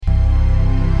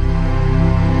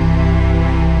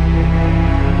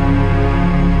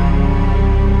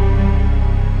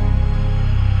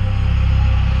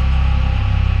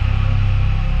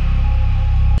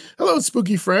Hello,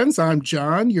 spooky friends. I'm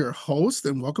John, your host,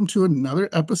 and welcome to another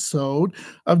episode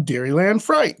of Dairyland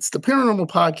Frights, the paranormal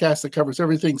podcast that covers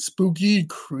everything spooky,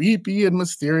 creepy, and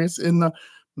mysterious in the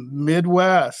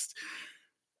Midwest.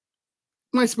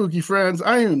 My spooky friends,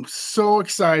 I am so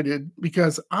excited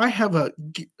because I have a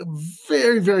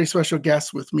very, very special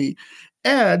guest with me,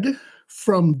 Ed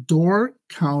from Door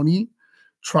County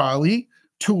Trolley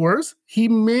Tours. He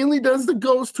mainly does the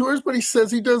ghost tours, but he says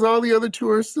he does all the other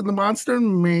tours and the Monster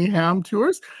and Mayhem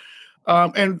tours.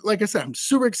 And like I said, I'm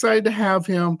super excited to have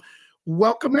him.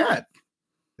 Welcome, Ed.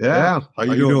 Yeah. How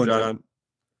you doing, John?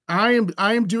 I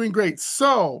am doing great.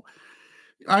 So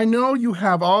I know you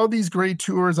have all these great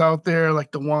tours out there,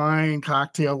 like the Wine,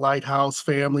 Cocktail, Lighthouse,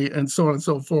 Family, and so on and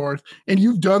so forth. And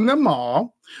you've done them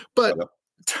all. But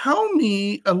tell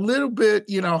me a little bit,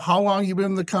 how long you've been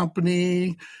in the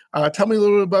company. Tell me a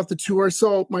little bit about the tour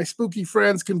so my spooky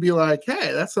friends can be like,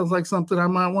 hey, that sounds like something I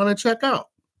might want to check out.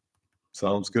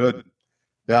 Sounds good.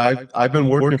 Yeah, I've been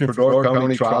working for Door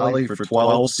County Trolley for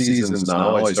 12 seasons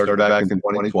now. I started back in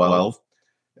 2012.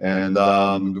 And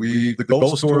the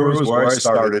ghost tour was where I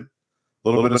started. A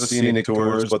little bit of scenic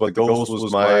tours, but the ghost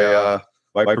was my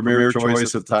premier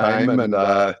choice at the time. And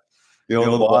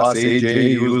the boss AJ,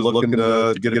 he was looking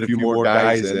to get a few more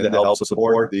guys in to help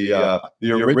support the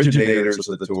originators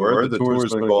of the tour. The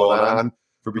tour's been going on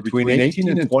for between 18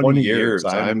 and 20 years.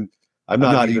 I'm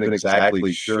not even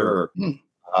exactly sure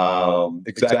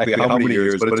exactly how many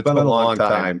years, but it's been a long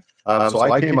time. So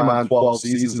I came on 12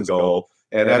 seasons ago.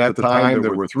 And at the time,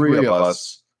 there were three of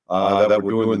us that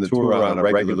were doing the tour on a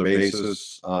regular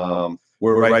basis.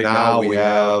 Where right now we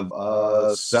have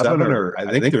seven, or I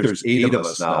think there's 8 of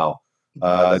us now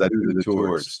that do the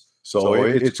tours. So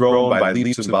it's grown by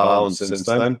leaps and bounds since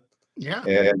then. Yeah.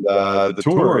 And the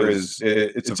tour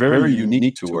it's a very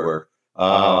unique tour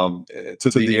to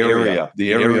the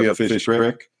area of Fish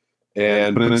Creek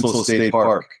and Peninsula State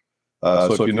Park.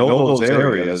 So if you know those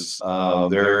areas,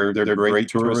 they're great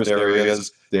tourist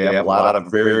areas. They have a lot of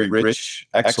very rich,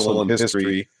 excellent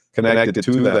history connected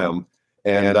to them.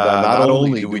 And not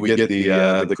only do we get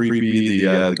the creepy,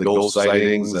 the ghost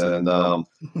sightings, and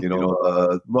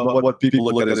what people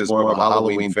look at as more of a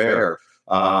Halloween fair,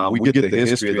 we get the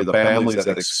history of the families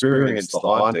that experienced the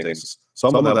hauntings.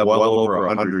 Some of them well over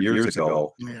 100 years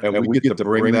ago, and we get to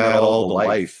bring that all to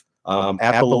life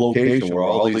at the location where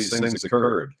all these things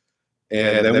occurred.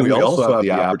 And then we also have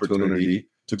the opportunity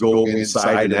to go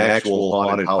inside an actual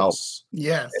haunted house.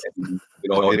 Yes. And,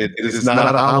 it is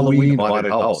not a Halloween haunted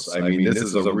house. I mean, this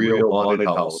is a real haunted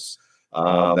house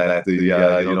that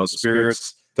the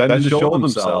spirits tend to show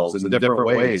themselves in different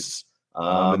ways.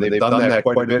 And they've done that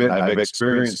quite a bit. I've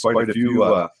experienced quite a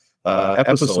few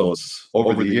episodes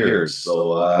over the years.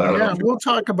 So we'll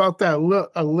talk about that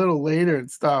a little later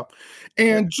and stuff.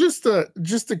 And just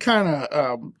to kind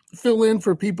of fill in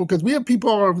for people, because we have people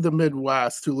all over the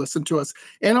Midwest who listen to us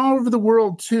and all over the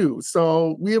world too.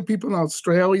 So we have people in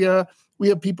Australia, we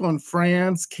have people in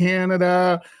France,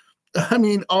 Canada, I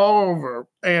mean, all over.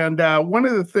 And one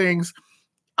of the things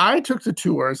I took the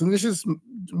tours, and this is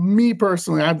me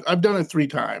personally, I've done it 3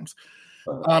 times.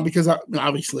 Because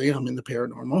obviously I'm in the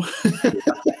paranormal.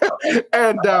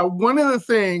 And one of the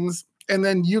things, and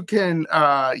then you can,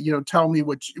 tell me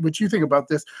what you think about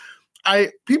this.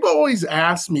 People always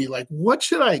ask me, like, what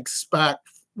should I expect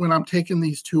when I'm taking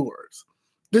these tours?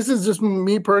 This is just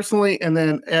me personally. And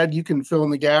then Ed, you can fill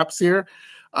in the gaps here.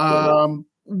 One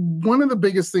of the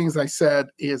biggest things I said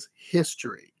is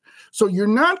history. So you're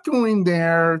not going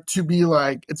there to be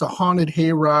like, it's a haunted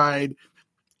hayride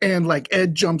and like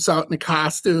Ed jumps out in a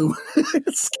costume,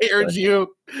 it scares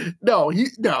you. No,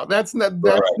 that's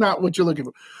not what you're looking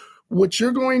for. What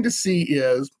you're going to see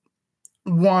is,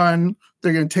 one,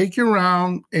 they're going to take you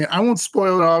around, and I won't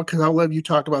spoil it all because I'll let you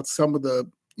talk about some of the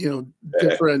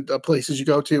different places you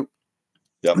go to,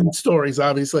 and stories,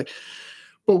 obviously.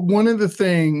 But one of the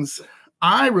things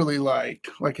I really like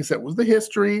I said, was the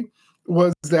history.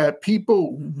 Was that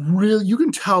people really, you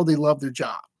can tell they love their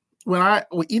job.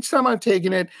 Each time I've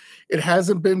taken it, it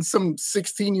hasn't been some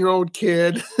 16-year-old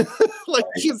kid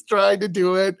just trying to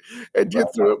do it and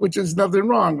get through it, which is nothing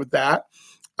wrong with that.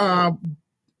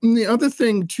 The other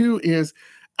thing too is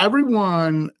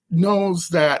everyone knows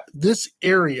that this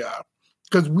area,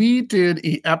 because we did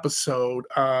an episode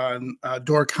on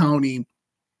Door County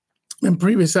in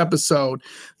previous episode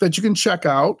that you can check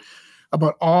out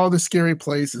about all the scary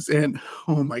places. And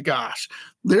oh my gosh,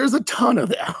 there's a ton of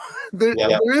them.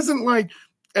 There isn't like,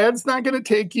 Ed's not going to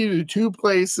take you to 2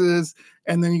 places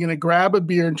and then you're going to grab a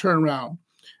beer and turn around.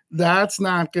 That's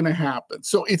not going to happen.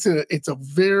 So it's a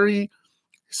very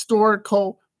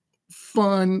historical,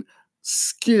 fun,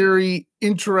 scary,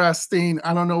 interesting.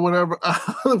 I don't know whatever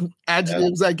Yeah.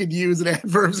 adjectives I could use and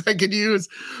adverbs I could use,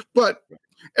 but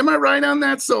am I right on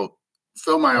that? So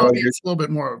fill my Oh, you're audience a little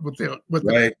bit more with the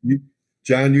right.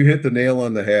 John, you hit the nail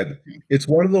on the head. It's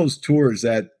one of those tours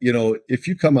that, if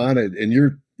you come on it and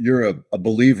you're a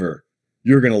believer,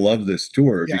 you're going to love this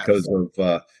tour yes, because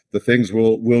of the things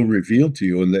will reveal to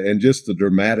you and just the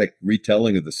dramatic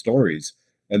retelling of the stories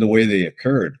and the way they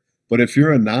occurred. But if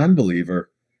you're a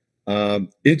non-believer,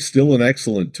 it's still an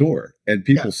excellent tour, and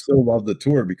people yes, still love the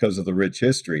tour because of the rich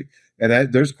history.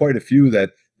 And there's quite a few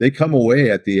that they come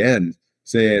away at the end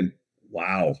saying,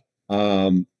 "Wow,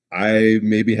 I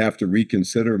maybe have to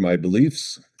reconsider my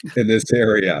beliefs in this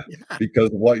area yeah, because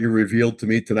of what you revealed to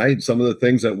me tonight, and some of the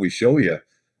things that we show you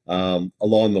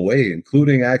along the way,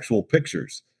 including actual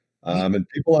pictures." And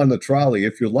people on the trolley,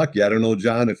 if you're lucky, I don't know,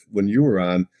 John, if when you were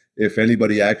on, if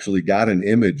anybody actually got an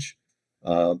image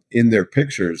in their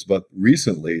pictures, but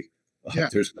recently yeah.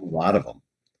 there's been a lot of them.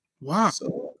 Wow.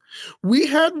 So We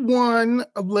had one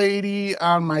lady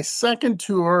on my second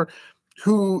tour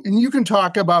who, and you can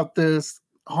talk about this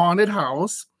haunted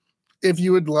house if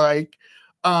you would like,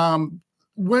 um,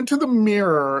 went to the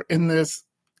mirror in this.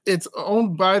 It's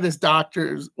owned by this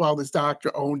doctor's. Well, this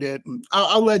doctor owned it. And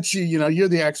I'll let you. You're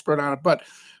the expert on it. But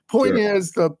point sure,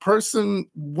 is, the person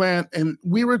went, and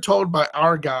we were told by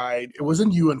our guide. It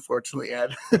wasn't you, unfortunately,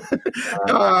 Ed, but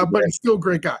yeah, he's still a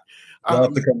great guy. you'll have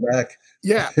Um, to come back.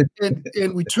 yeah,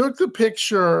 and we took the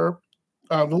picture.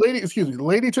 The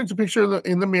lady took the picture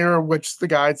in the mirror, which the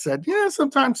guide said, yeah,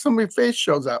 sometimes somebody's face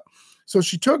shows up. So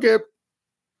she took it.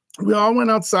 We all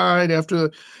went outside after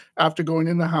going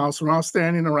in the house. We're all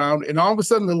standing around, and all of a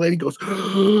sudden the lady goes,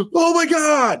 "Oh my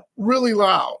God!" really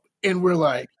loud, and we're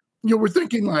like, we're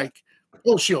thinking like,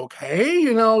 "Oh, is she okay?"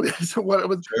 So what it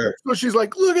was. Sure. So she's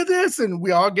like, "Look at this," and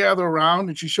we all gather around,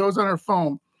 and she shows on her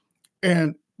phone,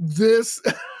 and this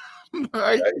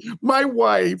my Right. my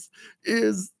wife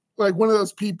is like one of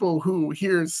those people who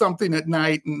hears something at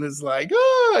night and is like,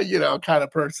 kind of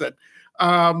person.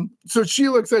 So she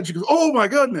looks at it, she goes, "Oh my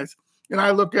goodness." And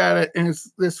I look at it, and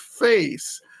it's this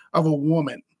face of a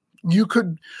woman. You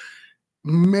could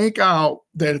make out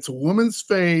that it's a woman's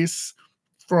face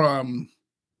from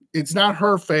it's not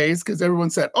her face because everyone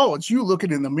said, "Oh, it's you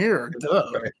looking in the mirror."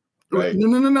 Duh. Right. Right. No,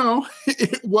 no, no, no.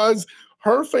 It was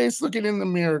her face looking in the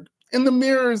mirror. In the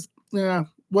mirrors, yeah,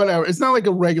 whatever. It's not like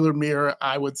a regular mirror,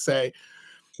 I would say.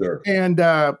 Sure. And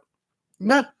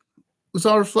nah, it's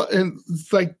all and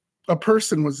it's like a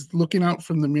person was looking out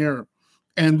from the mirror.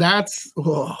 And that's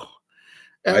Right.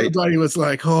 everybody was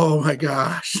like, "Oh my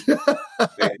gosh."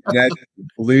 And that,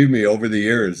 believe me, over the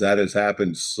years, that has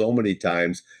happened so many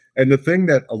times. And the thing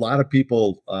that a lot of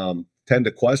people tend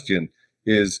to question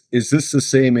is this the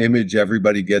same image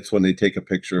everybody gets when they take a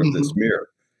picture of this Mhm. mirror?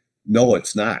 No,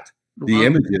 it's not. The Wow.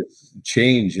 images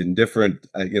change in different,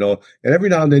 and every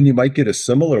now and then you might get a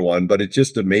similar one, but it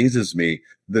just amazes me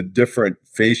the different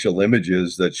facial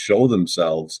images that show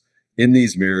themselves in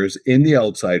these mirrors, in the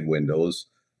outside windows.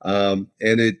 And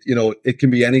it can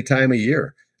be any time of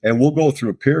year. And we'll go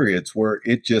through periods where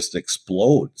it just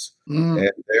explodes. Mm,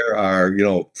 And there are,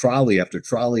 trolley after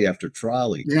trolley after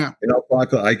trolley. yeah. And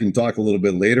I can talk a little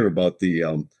bit later about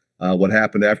what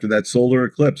happened after that solar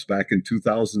eclipse back in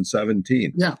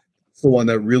 2017. Yeah. It's the one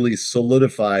that really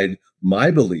solidified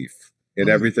my belief in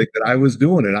Mm, everything that I was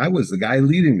doing, and I was the guy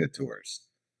leading the tours.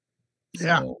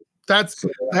 yeah. So, That's so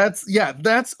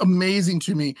that's amazing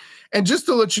to me. And just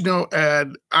to let you know,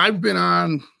 Ed, I've been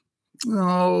on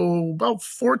about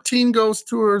 14 ghost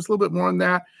tours, a little bit more than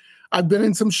that. I've been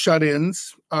in some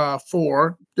shut-ins,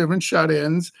 4 different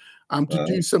shut-ins, to uh,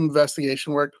 do some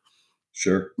investigation work.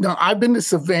 sure, Now, I've been to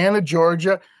Savannah,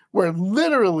 Georgia, where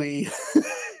literally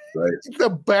right, the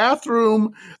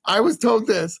bathroom, I was told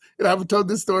this, and I've told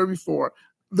this story before.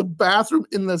 The bathroom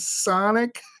in the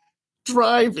Sonic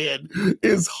drive-in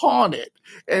is haunted.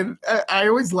 And I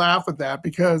always laugh at that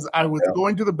because I was yeah,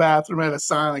 going to the bathroom at a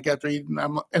Sonic after eating,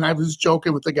 and I was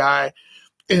joking with the guy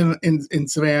in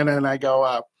Savannah, and I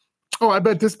go, "Oh, I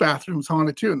bet this bathroom's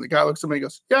haunted too." And the guy looks at me and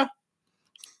goes, "Yeah,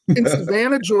 in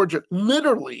Savannah, Georgia,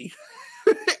 literally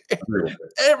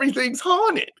everything's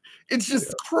haunted. It's yeah,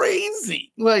 just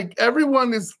crazy. Like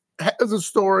everyone has a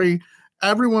story.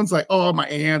 Everyone's like, oh, my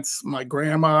aunts, my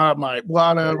grandma, my right,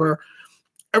 whatever. right,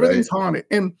 Everything's haunted.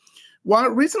 And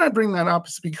one reason I bring that up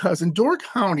is because in Door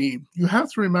County, you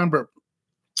have to remember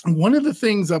one of the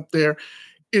things up there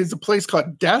is a place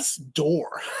called Death's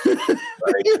Door.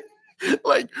 right,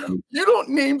 Like right. you don't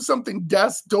name something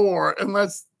Death's Door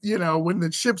unless when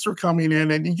the ships were coming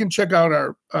in, and you can check out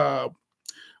our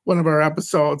one of our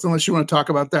episodes unless you want to talk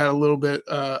about that a little bit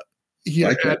Yeah,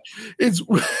 Like that. it's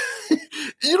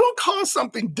you don't call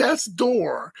something death's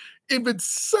door if it's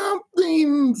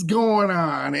something's going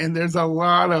on, and there's a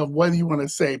lot of whether you want to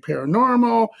say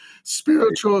paranormal, Right.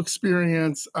 spiritual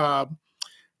experience. And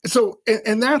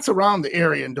that's around the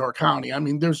area in Door County. I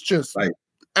mean, there's just Right.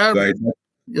 every Right.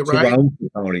 you're right, Surrounds the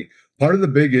county. Part of the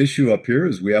big issue up here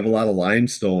is we have a lot of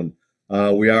limestone.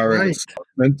 We are an right,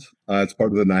 escarpment. It's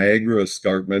part of the Niagara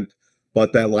Escarpment,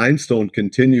 but that limestone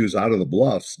continues out of the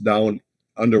bluffs down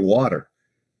underwater.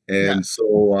 yeah, And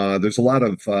so there's a lot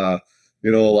of a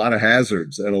lot of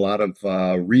hazards and a lot of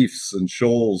reefs and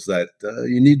shoals that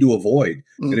you need to avoid.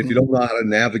 And if you hmm don't know how to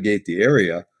navigate the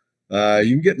area,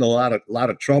 you can get in a lot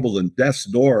of trouble. And Death's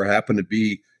Door happened to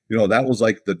be, that was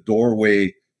like the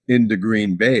doorway into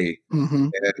Green Bay, hmm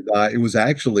and it was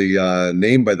actually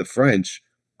named by the French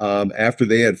after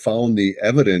they had found the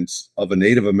evidence of a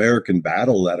Native American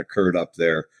battle that occurred up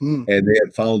there. mm And they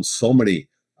had found so many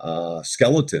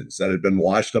skeletons that had been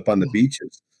washed up on the mm.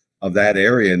 beaches of that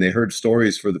area. And they heard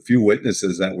stories for the few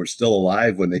witnesses that were still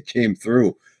alive when they came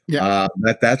through. Yeah,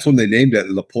 That's when they named it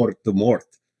La Porte de Mort.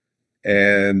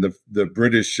 And the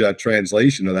British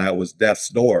translation of that was Death's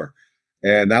Door.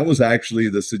 And that was actually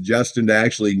the suggestion to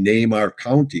actually name our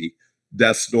county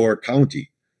Death's Door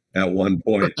County at one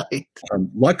point. right.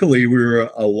 Luckily, we were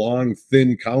a long,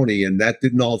 thin county, and that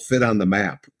didn't all fit on the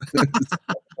map.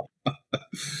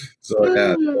 So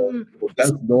yeah, so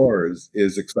Death's Door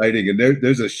is exciting, and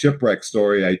there's a shipwreck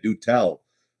story I do tell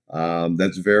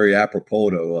that's very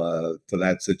apropos to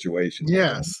that situation. So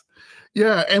Yes.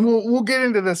 Yeah, and we'll get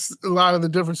into this a lot of the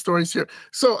different stories here.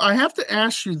 So I have to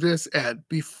ask you this, Ed.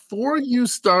 Before you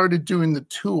started doing the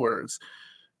tours,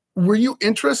 were you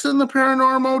interested in the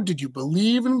paranormal? Did you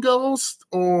believe in ghosts,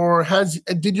 or has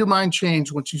did your mind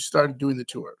change once you started doing the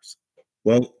tours?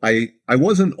 well, I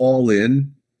wasn't all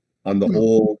in on the Mm,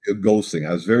 whole ghost thing.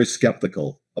 I was very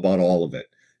skeptical about all of it,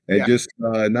 and yeah, just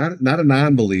not a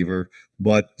non-believer,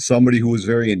 but somebody who was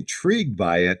very intrigued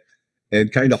by it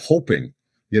and kind of hoping,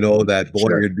 that boy,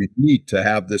 sure. it'd be neat to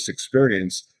have this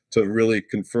experience to really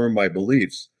confirm my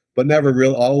beliefs, but never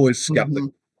real always skeptical Mhm.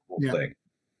 of the whole Yeah, thing.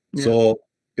 yeah. So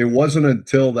it wasn't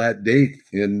until that date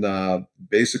in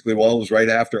basically, well, it was right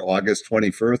after August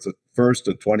 21st, first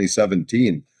of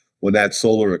 2017, when that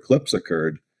solar eclipse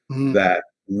occurred, Mhm, that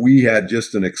we had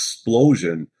just an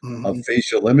explosion of mhm.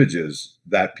 facial images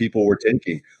that people were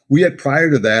taking. We had prior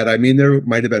to that, I mean, there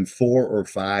might have been 4 or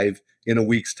 5 in a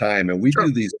week's time, and we Sure.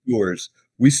 do these tours.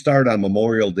 We start on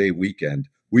Memorial Day weekend.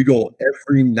 We go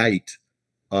every night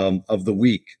of the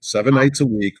week, 7 nights a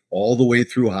week, all the way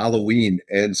through Halloween,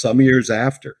 and some years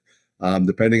after,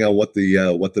 depending on what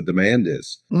the demand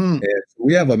is. Mm, And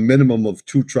we have a minimum of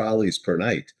 2 trolleys per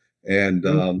night, and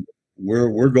mm.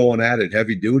 we're going at it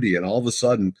heavy duty. And all of a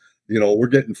sudden, we're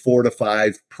getting 4 to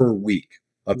 5 per week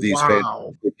of these Wow.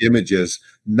 fantastic images,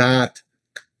 not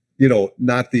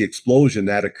not the explosion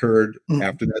that occurred Mm,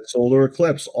 after that solar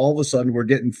eclipse. All of a sudden, we're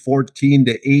getting 14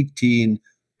 to 18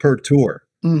 per tour.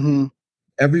 mhm.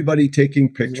 Everybody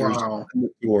taking pictures Wow. on the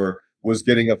tour was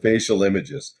getting a facial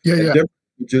images Yeah, and yeah. different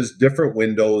images, different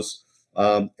windows.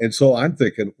 And so I'm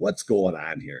thinking, what's going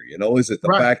on here? Is it the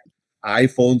Right. fact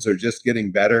iPhones are just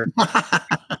getting better?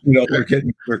 They're Sure.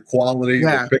 getting their quality,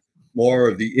 they're Yeah. picking more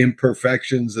of the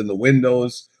imperfections in the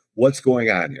windows. What's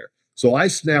going on here? So I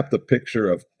snapped a picture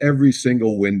of every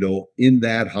single window in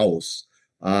that house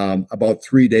about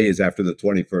 3 days after the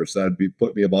 21st. That'd be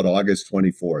put me about August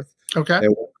 24th. Okay.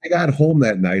 And when I got home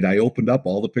that night, I opened up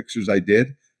all the pictures I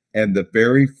did, and the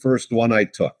very first one I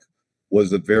took was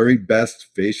the very best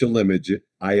facial image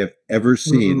I have ever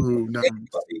seen of Ooh, nice.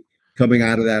 anybody coming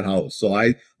out of that house. So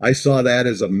I saw that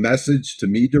as a message to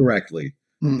me directly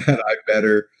Mm, that I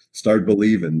better start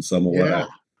believing some of yeah.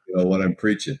 what I'm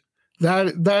preaching.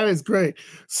 That is great.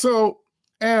 So,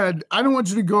 Ed, I don't want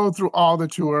you to go through all the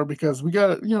tour because we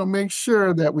got to, make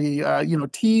sure that we,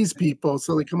 tease people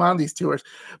so they come on these tours.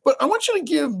 But I want you to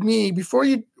give me before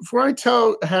I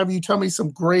have you tell me some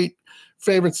great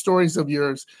favorite stories of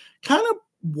yours. Kind of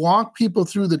walk people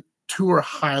through the tour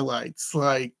highlights,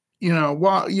 like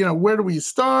where do we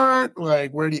start?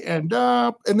 Like, where do you end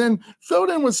up? And then fill it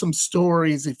in with some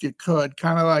stories if you could.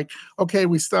 Kind of like, okay,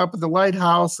 we stop at the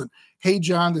lighthouse and hey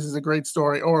John, this is a great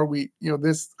story, or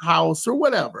this house or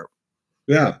whatever.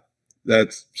 Yeah,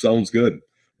 that sounds good.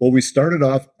 Well, we started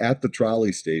off at the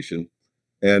trolley station,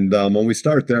 and when we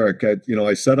start there,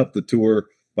 I set up the tour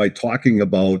by talking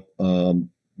about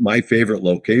my favorite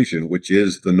location, which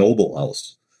is the Noble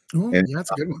House. Oh, And yeah,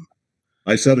 that's a good one.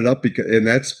 I set it up because, and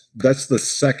that's the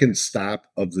second stop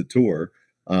of the tour.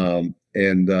 And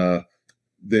the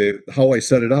how I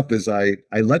set it up is I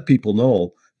let people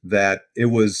know that it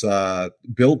was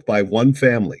built by one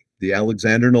family, the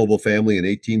Alexander Noble family in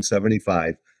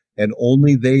 1875, and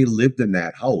only they lived in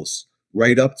that house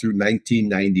right up through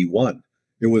 1991.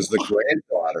 It was the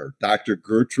granddaughter, Dr.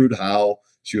 Gertrude Howe.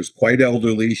 She was quite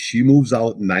elderly. She moves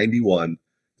out in 91.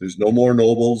 There's no more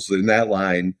Nobles in that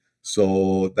line.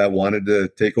 So that wanted to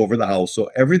take over the house. So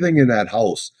everything in that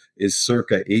house is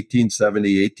circa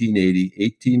 1870, 1880,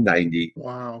 1890.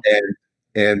 Wow.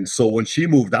 And so when she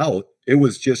moved out, it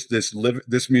was just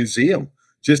this museum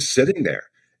just sitting there.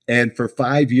 And for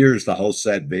 5 years, the house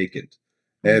sat vacant.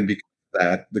 Mm. And because of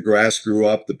that, the grass grew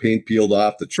up, the paint peeled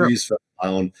off, the Sure. trees fell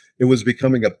down. It was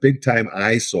becoming a big time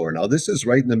eyesore. Now, this is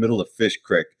right in the middle of Fish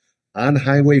Creek on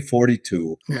Highway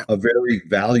 42, Yeah. a very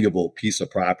valuable piece of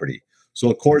property. So,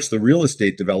 of course, the real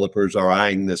estate developers are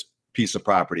eyeing this piece of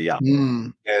property up,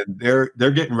 Mm. and they're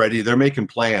getting ready. They're making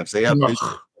plans. They have vision,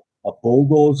 Ugh. a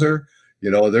bulldozer.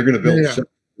 They're going to build Yeah. shelters,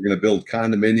 they're going to build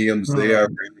condominiums. They are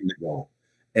Oh, ready to go,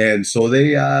 and so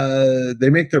they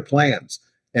make their plans.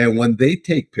 And when they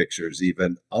take pictures,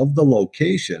 even of the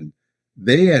location,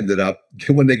 they ended up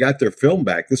when they got their film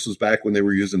back. This was back when they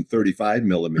were using 35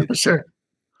 millimeter. sure.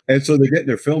 And so they're getting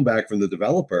their film back from the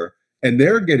developer, and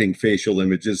they're getting facial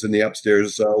images in the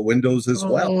upstairs windows as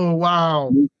well. Oh,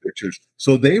 wow. Pictures.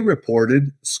 So they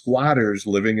reported squatters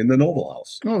living in the Noble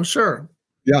House. Oh, sure.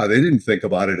 Yeah, they didn't think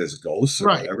about it as ghosts or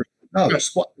Right. whatever. No, Right. there's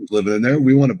squatters living in there.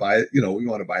 We want to buy it. We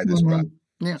want to buy this property.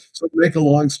 Yeah. So to make a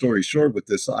long story short with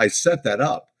this, I set that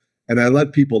up and I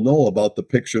let people know about the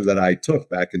picture that I took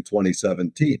back in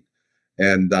 2017.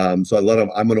 And so I let them,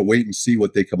 I'm going to wait and see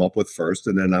what they come up with first.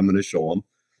 And then I'm going to show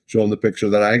them the picture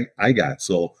that I got.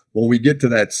 So when we get to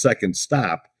that second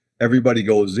stop, everybody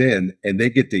goes in and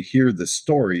they get to hear the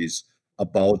stories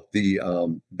about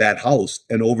that house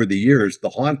and over the years, the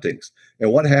hauntings.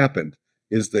 And what happened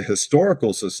is the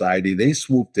historical society, they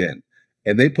swooped in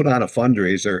and they put on a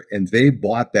fundraiser and they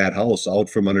bought that house out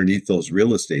from underneath those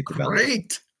real estate developers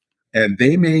Great. and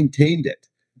they maintained it.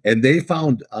 And they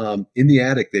found in the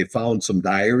attic, they found some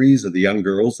diaries of the young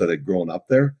girls that had grown up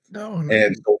there. No,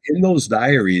 And so in those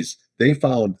diaries, they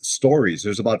found stories.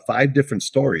 There's about 5 different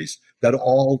stories that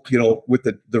all, with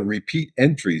the repeat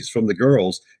entries from the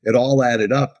girls, it all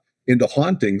added up into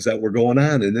hauntings that were going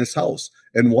on in this house.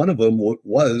 And one of them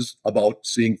was about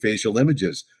seeing facial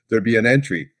images. There'd be an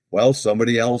entry. Well,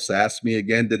 somebody else asked me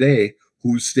again today,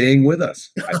 who's staying with us?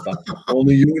 I thought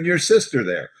only you and your sister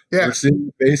there. Yeah. We're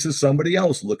seeing the face of somebody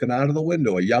else looking out of the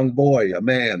window, a young boy, a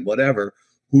man, whatever,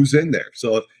 who's in there.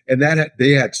 So, and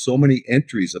they had so many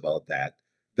entries about that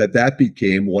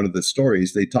became one of the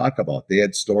stories they talk about. They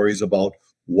had stories about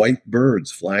white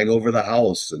birds flying over the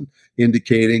house and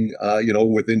indicating,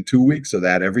 within 2 weeks of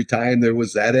that, every time there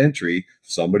was that entry,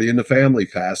 somebody in the family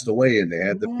passed away and they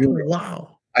had the Oh, funeral.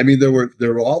 wow. I mean, there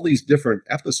were all these different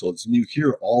episodes, and you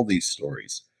hear all these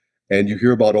stories, and you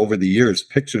hear about over the years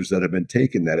pictures that have been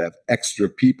taken that have extra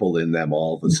people in them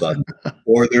all of a sudden.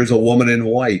 Or there's a woman in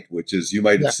white, which is you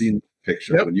might have Yeah. seen the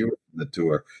picture Yep. when you were in the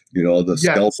tour. The Yes.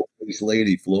 skeletal faced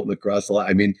lady floating across the line.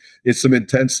 I mean, it's some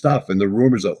intense stuff, and the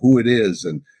rumors of who it is,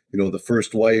 and the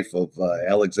first wife of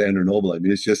Alexander Noble. I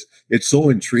mean, it's so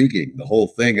intriguing, the whole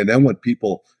thing. And then when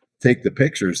people take the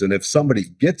pictures, and if somebody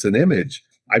gets an image,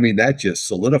 I mean, that just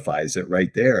solidifies it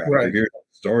right there. After Right. hearing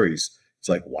stories, it's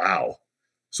like, wow.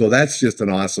 So that's just an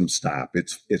awesome stop.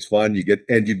 It's fun. You get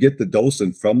the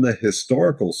docent from the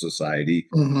historical society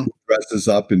Mhm. who dresses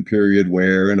up in period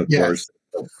wear, and of Yes. course,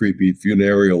 creepy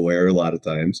funereal wear a lot of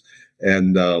times.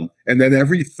 And then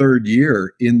every third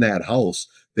year in that house,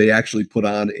 they actually put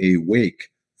on a wake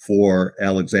for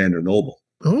Alexander Noble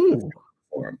Oh,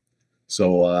 for him.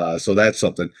 So that's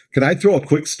something. Can I throw a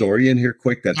quick story in here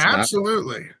quick that's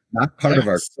absolutely. not part of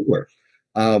our Yes. tour?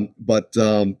 But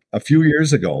a few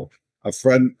years ago, a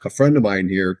friend of mine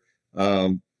here,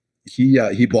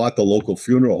 he bought the local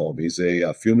funeral home. He's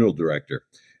a funeral director,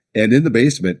 and in the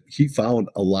basement, he found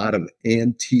a lot of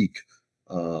antique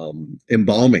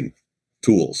embalming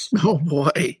tools Oh,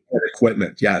 boy. and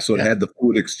equipment. Yeah, so it Yeah. had the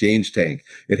food exchange tank.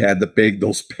 It had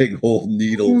those big old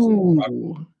needles Ooh.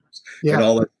 and Yeah.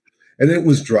 all that. And it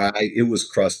was dry. It was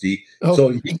crusty. Oh, So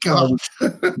my God.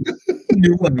 he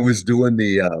knew when I was doing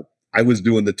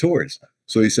the tours.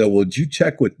 So he said, "Well, did you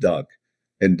check with Doug?"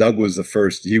 And Doug was the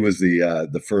first. He was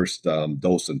the first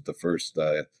docent,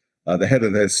 the head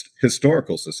of this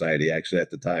historical society actually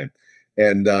at the time.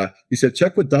 And he said,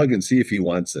 "Check with Doug and see if he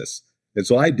wants this." And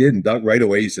so I did. And Doug right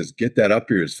away he says, "Get that up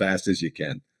here as fast as you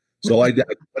can." So I did.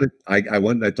 I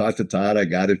went and I talked to Todd. I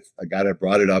got it.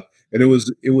 Brought it up, and it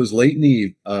was late in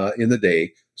the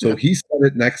day. So Yeah. he set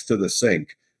it next to the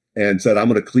sink and said, "I'm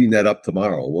going to clean that up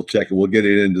tomorrow. We'll check it. We'll get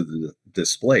it into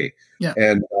display. Yeah.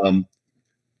 And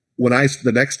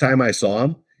the next time I saw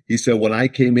him, he said, when I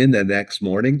came in the next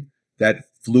morning, that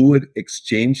fluid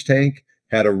exchange tank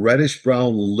had a reddish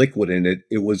brown liquid in it.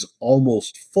 It was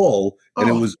almost full, and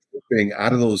it Oh, was dripping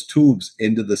out of those tubes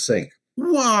into the sink.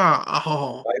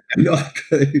 wow. Yeah.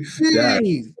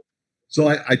 Jeez. So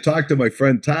I talked to my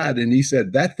friend Todd, and he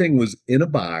said that thing was in a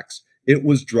box. It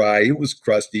was dry. It was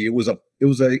crusty. It was a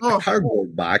Oh,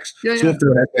 cardboard box. yeah, So yeah. if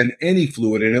there had been any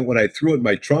fluid in it when I threw it in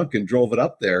my trunk and drove it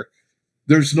up there,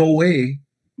 there's no way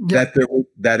Yeah.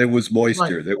 that it was Right.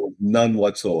 moisture. There was none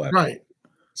whatsoever. Right.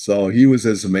 So he was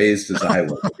as amazed as I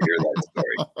was to hear that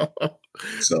story.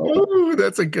 So, Ooh,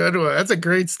 that's a good one. That's a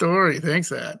great story.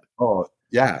 Thanks, Ed. oh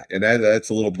yeah, and that's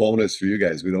a little bonus for you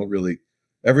guys. We don't really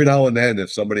every now and then,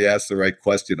 if somebody asks the right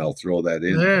question, I'll throw that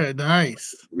in. But Very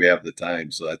nice. we have the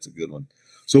time, so that's a good one.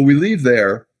 So we leave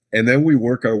there, and then we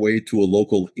work our way to a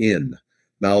local inn.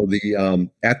 Now, the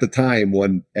at the time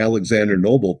when Alexander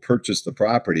Noble purchased the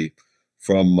property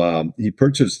he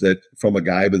purchased it from a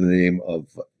guy by the name of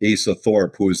Asa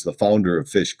Thorpe, who is the founder of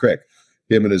Fish Creek.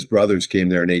 Him and his brothers came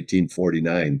there in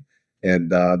 1849,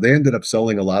 and they ended up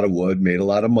selling a lot of wood, made a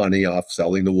lot of money off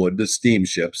selling the wood to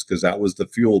steamships because that was the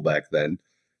fuel back then.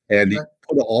 And he Okay.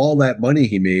 put all that money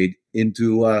he made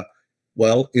into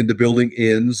building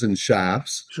inns and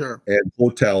shops Sure. and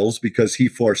hotels because he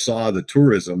foresaw the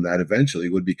tourism that eventually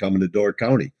would be coming to Door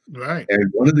County. Right. And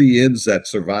one of the inns that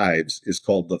survives is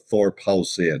called the Thorpe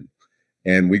House Inn.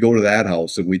 And we go to that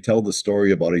house and we tell the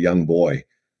story about a young boy.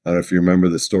 I don't know if you remember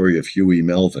the story of Huey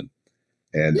Melvin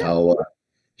and Yeah. how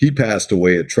he passed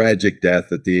away a tragic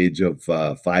death at the age of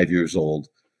 5 years old.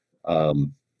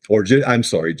 I'm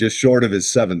sorry, just short of his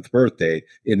 7th birthday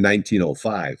in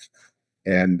 1905.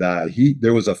 And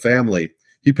there was a family.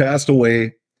 He passed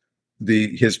away.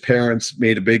 His parents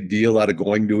made a big deal out of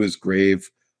going to his grave.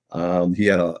 He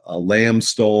had a lamb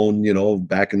stone,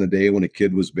 back in the day when a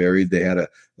kid was buried, they had a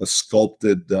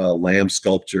sculpted lamb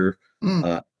sculpture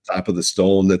Mm, top of the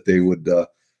stone that they would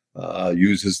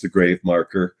use as the grave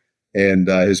marker. And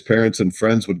his parents and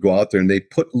friends would go out there and they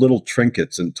put little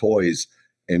trinkets and toys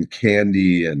and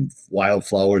candy and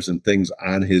wildflowers and things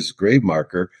on his grave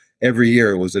marker. Every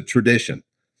year it was a tradition.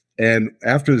 And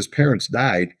after his parents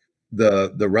died,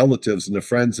 the relatives and the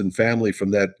friends and family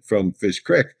from Fish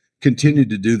Creek continued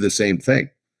to do the same thing.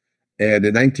 And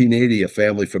in 1980, a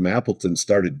family from Appleton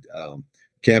started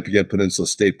camping at Peninsula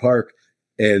State Park,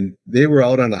 and they were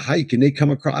out on a hike, and they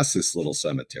come across this little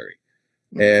cemetery.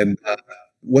 mm, And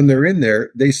when they're in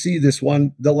there, they see this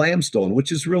one, the Lambstone,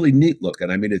 which is really neat looking.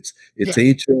 I mean, yeah. it's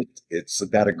ancient. It's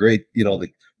got a great, the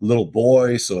little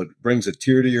boy, so it brings a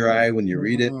tear to your eye when you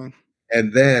read it. Mhm.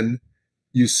 And then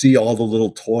you see all the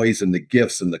little toys and the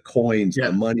gifts and the coins and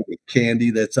the Yeah. money and candy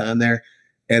that's on there.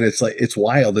 And it's like, it's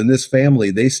wild. And this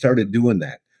family, they started doing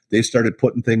that. They started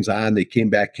putting things on. They came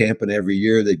back camping every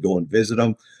year. They'd go and visit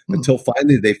them Mm, until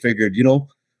finally they figured,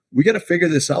 we got to figure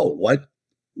this out.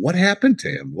 What happened to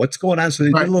him? What's going on? So they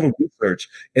did right. a little research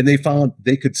and they found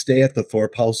they could stay at the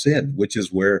Thorpe House Inn, which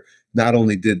is where not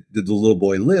only did the little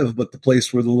boy live, but the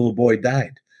place where the little boy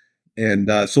died. And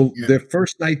so Yeah. their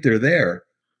first night they're there,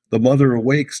 the mother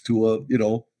awakes to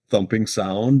a thumping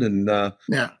sound,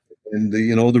 Yeah. and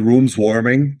the room's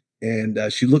warming, and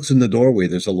she looks in the doorway.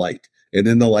 There's a light, and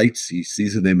in the light she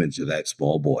sees an image of that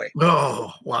small boy.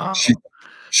 Oh, She wow.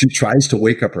 she tries to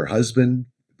wake up her husband,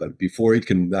 but before he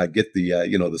can get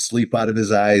the sleep out of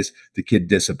his eyes, the kid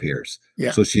disappears.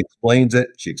 Yeah. So she explains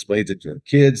it. She explains it to her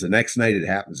kids. The next night it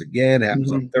happens again.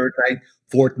 Happens on Mhm. third night,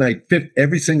 fourth night, fifth,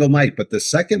 every single night. But the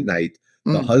second night,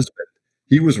 the Mm. husband,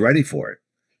 he was ready for it,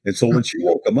 and so Huh. when she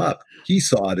woke him up, he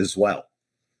saw it as well.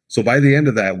 So by the end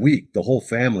of that week, the whole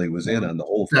family was in Wow. on the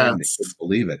whole thing. They couldn't That's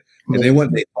believe it. And they went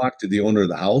and amazing. they talked to the owner of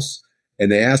the house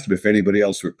and they asked him if anybody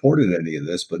else reported any of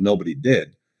this, but nobody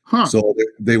did. Huh. So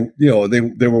they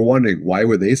were wondering why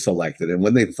were they selected. And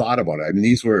when they thought about it, I mean,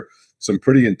 these were some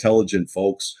pretty intelligent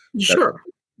folks that Sure.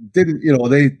 didn't,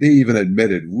 they even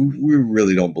admitted we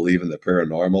really don't believe in the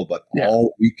paranormal, but Yeah.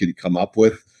 all we could come up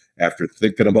with after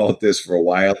thinking about this for a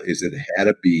while is it had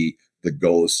to be the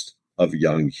ghost of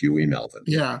young Huey Melvin.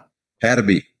 Yeah. Had to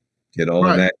be, and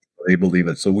Right. that they believe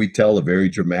it. So we tell a very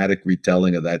dramatic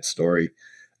retelling of that story,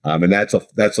 and that's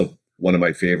a one of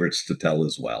my favorites to tell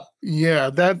as well.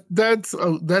 Yeah,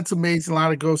 that's amazing. A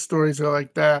lot of ghost stories are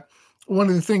like that. One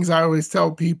of the things I always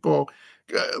tell people,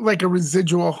 like a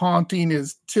residual haunting,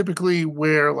 is typically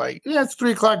where, like, yeah, it's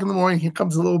 3 o'clock in the morning. Here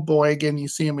comes a little boy again. You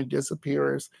see him and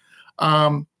disappears.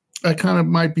 Um, that kind of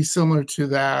might be similar to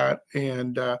that,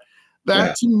 and Yeah,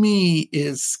 that to me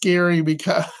is scary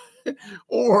because,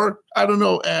 or I don't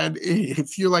know, Ed,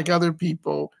 if you're like other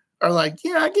people, are like,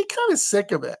 yeah, I get kind of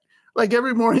sick of it. Like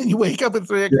every morning you wake up at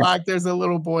 3 o'clock, there's a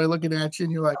little boy looking at you,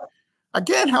 and you're like, I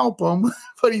can't help him,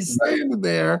 but he's Right, standing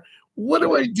there. What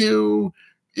do right. I do?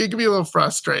 It can be a little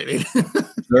frustrating.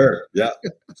 Sure. Yeah.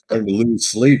 Starting to lose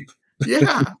sleep.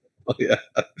 Yeah. Oh, yeah.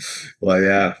 Well,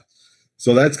 yeah.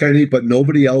 So that's kind of neat, but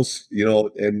nobody else,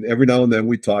 and every now and then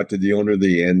we talk to the owner of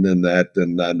the inn and that,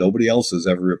 and nobody else has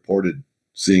ever reported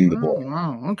seeing the boy. Oh,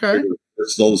 wow. Okay.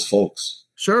 It's those folks,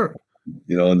 Sure.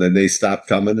 and then they stop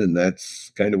coming, and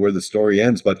that's kind of where the story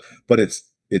ends. But it's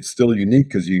still unique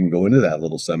because you can go into that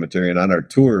little cemetery, and on our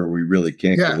tour we really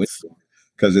can't go in Yes.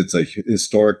 because it's a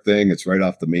historic thing. It's right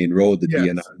off the main road. The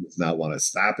DNR Yes. does not want us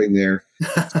stopping there.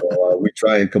 So we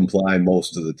try and comply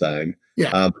most of the time.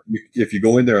 Yeah. If you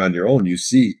go in there on your own, you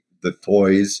see the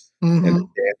toys and the Mhm.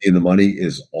 candy and the money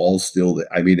is all still there.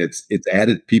 I mean, it's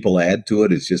added. People add to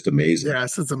it. It's just amazing.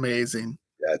 Yes, it's amazing.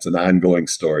 Yeah, it's an ongoing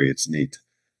story. It's neat.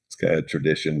 It's kind of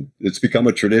tradition. It's become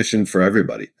a tradition for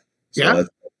everybody. So Yeah. that's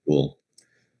cool.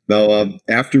 Now,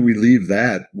 after we leave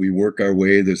that, we work our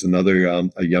way. There's another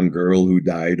a young girl who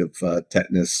died of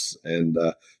tetanus and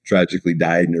tragically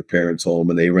died in her parents' home,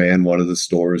 and they ran one of the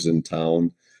stores in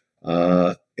town.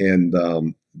 And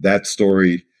that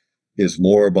story is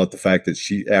more about the fact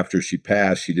that after she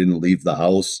passed, she didn't leave the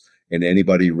house, and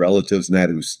anybody, relatives, and that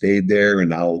who stayed there, and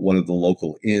now one of the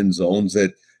local inns owns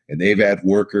it, and they've had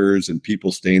workers and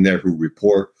people staying there who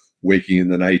report waking in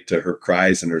the night to her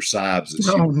cries and her sobs as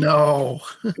she Oh, no.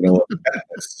 you know,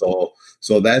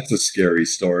 so that's a scary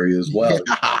story as well. You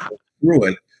Yeah. go through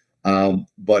it,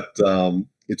 but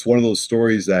it's one of those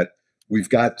stories that we've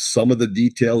got some of the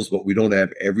details, but we don't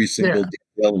have every single Yeah.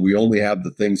 detail. We only have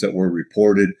the things that were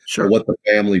reported or Sure. what the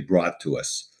family brought to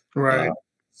us. Uh, Right.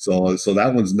 so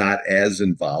that one's not as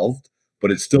involved,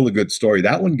 but it's still a good story.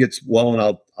 That one gets well,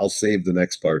 and I'll save the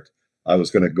next part. I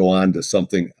was going to go on to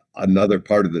something another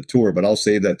part of the tour, but I'll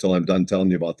save that till I'm done telling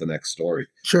you about the next story.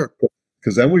 Sure.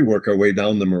 Because then we work our way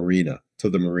down the marina,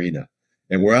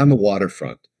 and we're on the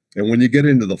waterfront. And when you get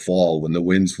into the fall, when the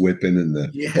wind's whipping and the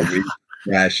Yeah. waves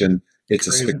crashing, it's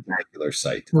a Crazy. spectacular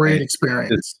sight. Great And just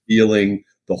experience. feeling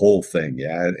the whole thing,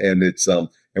 yeah. And it's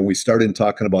and we started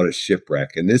talking about a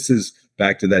shipwreck, and this is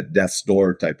back to that death's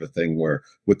door type of thing, where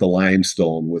with the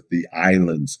limestone, with the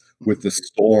islands, with the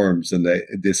storms, and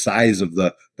the size of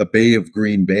the Bay of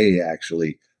Green Bay.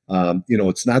 Actually,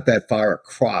 it's not that far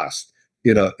across.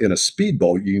 In a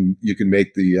speedboat, you can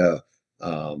make the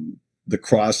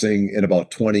crossing in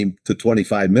about 20 to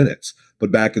 25 minutes.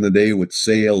 But back in the day with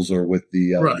sails or with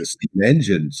Right. the steam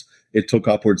engines, it took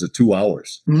upwards of 2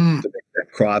 hours Mm. to make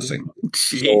that crossing.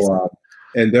 Jeez. So,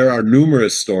 and there are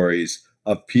numerous stories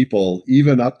of people,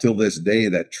 even up till this day,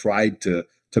 that tried to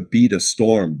beat a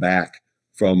storm back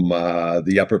from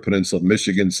the Upper Peninsula of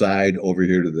Michigan side over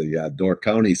here to the Door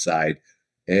County side,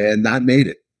 and not made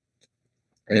it.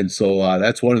 And so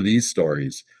that's one of these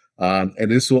stories.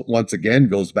 And this once again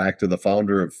goes back to the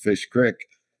founder of Fish Creek,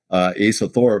 Asa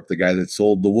Thorpe, the guy that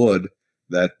sold the wood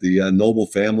that the Noble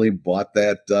family bought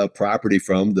that property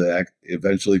from to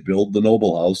eventually build the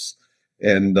Noble House.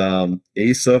 And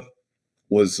Asa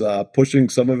was pushing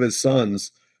some of his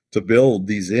sons to build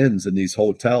these inns and these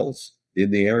hotels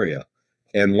in the area.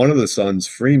 And one of the sons,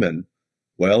 Freeman,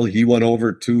 well, he went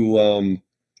over to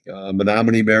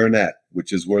Menominee Marinette,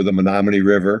 which is where the Menominee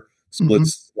River Mhm.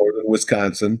 splits northern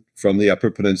Wisconsin from the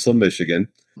Upper Peninsula of Michigan.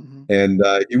 Mhm.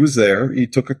 And he was there. He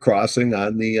took a crossing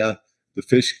on the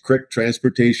Fish Creek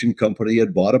Transportation Company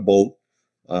had bought a boat,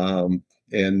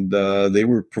 and they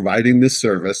were providing this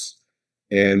service.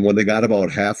 And when they got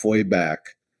about halfway back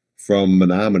from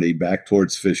Menominee back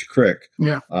towards Fish Creek,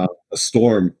 Yeah. a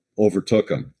storm overtook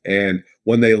them. And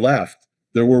when they left,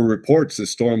 there were reports the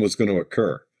storm was going to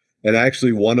occur. And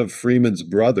actually, one of Freeman's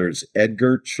brothers,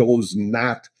 Edgar, chose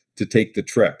not to take the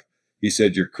trip. He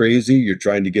said, "You're crazy. You're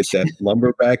trying to get that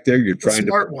lumber back there. You're The trying to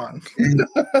smart one.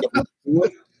 don't do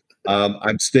it.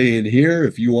 I'm staying here.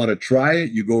 If you want to try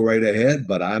it, you go right ahead,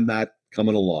 but I'm not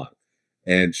coming along."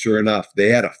 And sure enough, they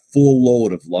had a full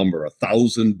load of lumber,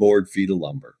 1,000 board feet of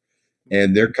lumber.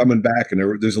 And they're coming back, and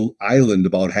there's an island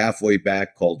about halfway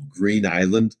back called Green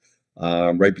Island,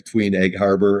 right between Egg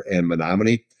Harbor and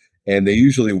Menominee. And they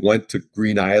usually went to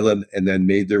Green Island and then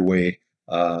made their way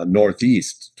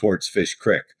northeast towards Fish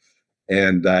Creek.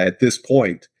 And at this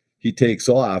point, he takes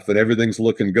off and everything's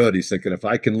looking good. He's thinking, if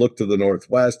I can look to the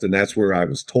northwest, and that's where I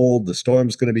was told the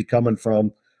storm's going to be coming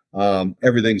from,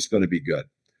 everything's going to be good.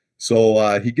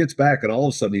 So he gets back, and all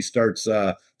of a sudden he starts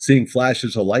seeing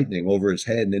flashes of lightning over his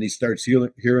head, and then he starts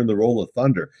hearing the roll of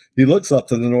thunder. He looks up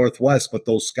to the northwest, but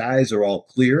those skies are all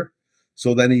clear.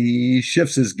 So then he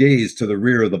shifts his gaze to the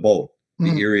rear of the boat, the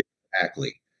Mm. Erie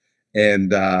Ackley.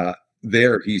 And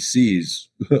there he sees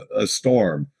a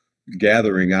storm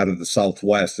gathering out of the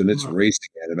southwest, and it's Wow. racing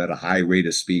at him at a high rate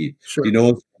of speed. Sure. He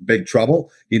knows big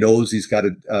trouble. He knows he's got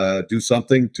to do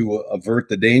something to avert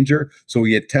the danger. So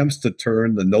he attempts to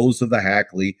turn the nose of the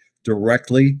Hackley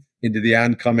directly into the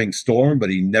oncoming storm, but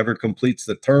he never completes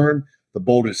the turn. The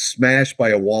boat is smashed by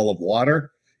a wall of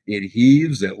water. It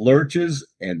heaves, it lurches,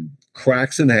 and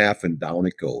cracks in half, and down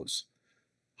it goes.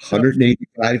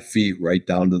 185 feet right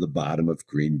down to the bottom of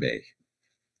Green Bay.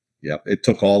 Yep. It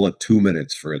took all of 2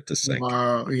 minutes for it to sink.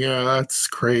 Wow. Yeah, that's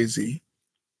crazy.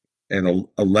 And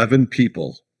 11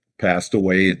 people passed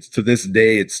away. It's, to this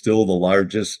day, it's still the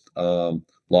largest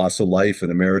loss of life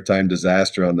in a maritime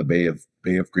disaster on the Bay of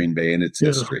Green Bay in its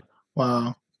history.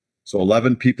 Wow. So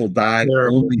 11 people died.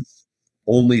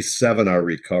 Only 7 are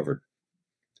recovered.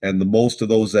 And the most of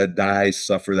those that die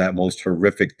suffer that most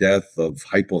horrific death of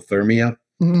hypothermia.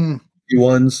 Mm.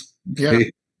 Ones, Yeah.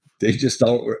 they just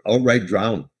outright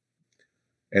drown.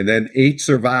 And then 8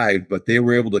 survived, but they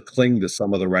were able to cling to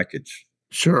some of the wreckage.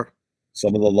 Sure.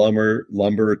 Some of the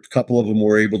lumber, a couple of them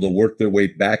were able to work their way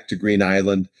back to Green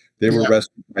Island. They were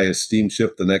rescued by a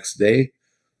steamship the next day.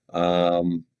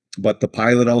 But the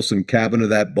pilot house and cabin of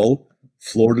that boat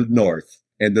floated north,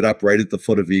 ended up right at the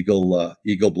foot of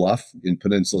Eagle Bluff in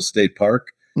Peninsula State Park.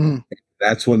 Mm.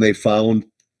 That's when they found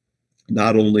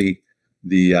not only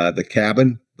the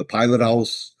cabin, the pilot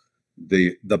house,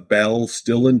 the bell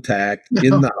still intact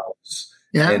in the house,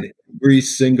 and every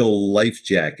single life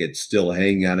jacket still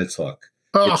hanging on its hook.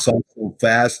 It sunk so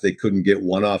fast they couldn't get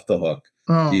one off the hook.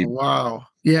 Oh, wow.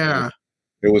 Yeah.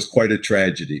 It was quite a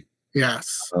tragedy.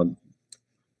 Yes.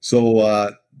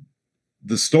 So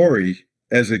the story,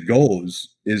 as it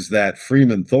goes, is that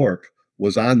Freeman Thorpe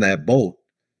was on that boat,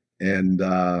 and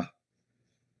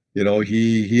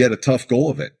he had a tough go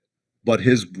of it. But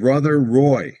his brother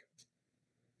Roy,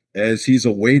 as he's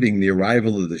awaiting the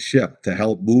arrival of the ship to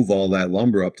help move all that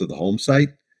lumber up to the home site,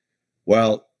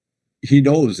 well, he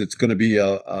knows it's going to be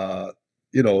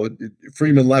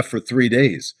Freeman left for 3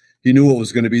 days. He knew it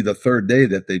was going to be the third day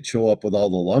that they'd show up with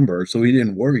all the lumber, so he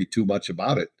didn't worry too much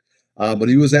about it. But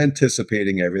he was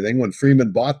anticipating everything. When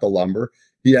Freeman bought the lumber,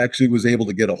 he actually was able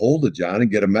to get a hold of John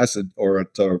and get a message, or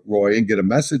to Roy and get a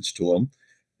message to him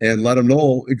and let him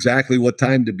know exactly what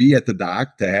time to be at the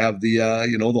dock to have the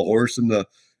the horse and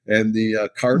the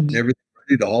cart and everything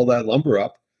ready to haul that lumber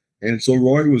up. And so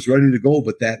Roy was ready to go.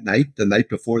 But that night, the night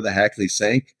before the Hackley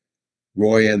sank,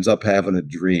 Roy ends up having a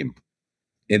dream.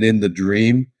 And in the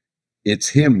dream, it's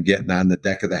him getting on the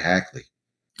deck of the Hackley,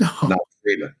 not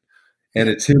Freeman. And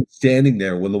it's him standing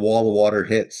there when the wall of water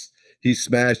hits. He's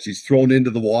smashed. He's thrown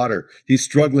into the water. He's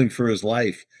struggling for his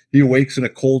life. He awakes in a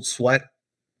cold sweat.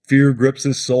 Fear grips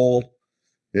his soul,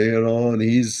 and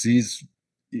he's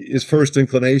his first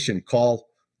inclination, call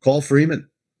Freeman,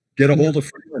 get a hold of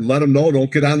Freeman, let him know,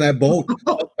 don't get on that boat.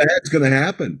 How bad's going to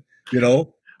happen,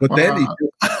 But then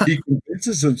he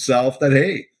convinces himself that,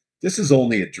 hey, this is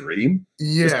only a dream.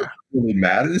 Yeah. This doesn't really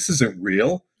matter. This isn't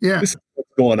real. Yeah. This is what's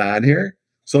going on here.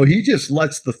 So he just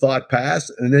lets the thought pass,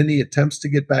 and then he attempts to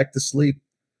get back to sleep.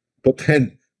 But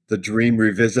then the dream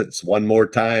revisits one more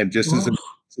time, just as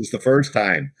the first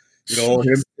time.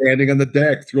 Him standing on the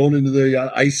deck, thrown into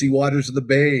the icy waters of the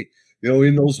bay.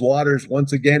 In those waters,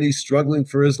 once again, he's struggling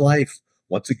for his life.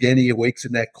 Once again, he awakes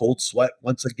in that cold sweat.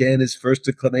 Once again, his first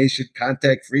inclination,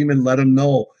 contact Freeman, let him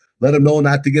know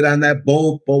not to get on that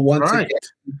boat. But once again,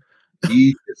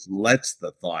 he just lets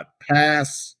the thought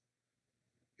pass.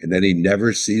 And then he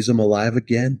never sees him alive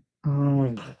again.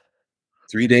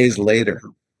 3 days later,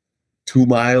 2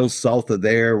 miles south of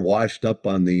there, washed up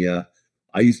on the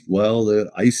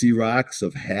icy rocks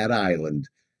of Hat Island,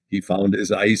 he found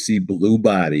his icy blue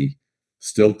body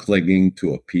still clinging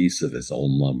to a piece of his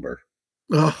own lumber.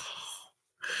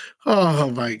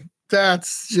 Oh my,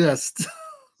 that's just.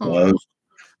 Yeah,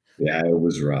 it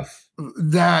was rough.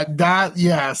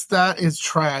 Yes, that is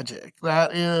tragic.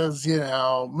 That is,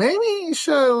 maybe you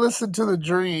should listen to the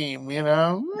dream,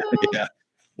 Yeah.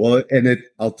 Well, and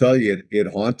I'll tell you, it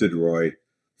haunted Roy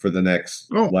for the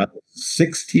next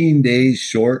 16 days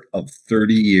short of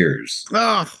 30 years.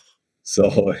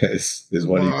 So is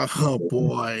what he. Oh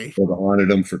boy. It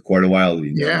haunted him for quite a while.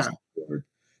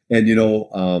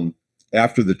 And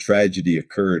after the tragedy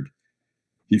occurred,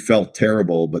 he felt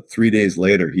terrible, but 3 days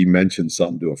later, he mentioned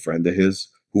something to a friend of his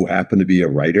who happened to be a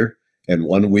writer. And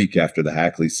 1 week after the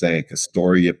Hackley sank, a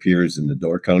story appears in the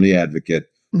Door County Advocate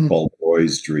called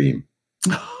Roy's Dream.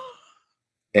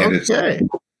 And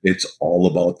it's all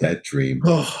about that dream.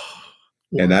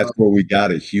 And that's where we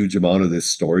got a huge amount of this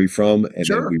story from. And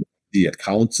then we read the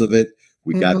accounts of it.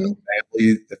 We got Hmm.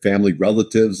 the family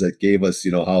relatives that gave us,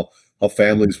 how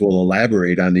families will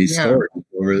elaborate on these Yeah. stories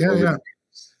Yeah. over Yeah. the years.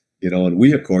 And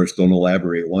we of course don't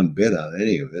elaborate one bit on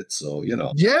any of it. So,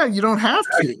 Yeah. You don't have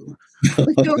to.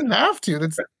 You don't have to.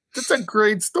 That's a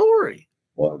great story.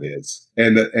 well, it is.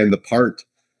 And the part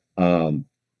um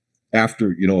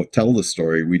after, tell the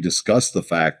story, we discussed the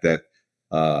fact that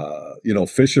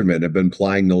fishermen have been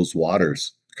plying those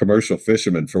waters, commercial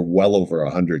fishermen, for well over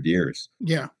 100 years.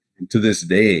 Yeah. To this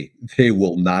day, they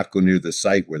will not go near the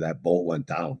site where that boat went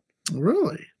down.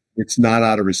 Really. It's not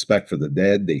out of respect for the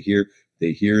dead. They hear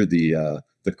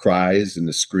the cries and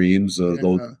the screams of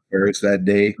those Yeah. spirits that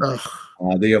day. Ugh.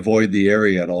 They avoid the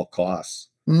area at all costs.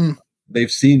 Mm.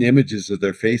 They've seen images of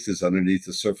their faces underneath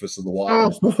the surface of the Oh.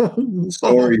 waters.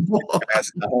 Stories Whoa.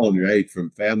 passed down, right,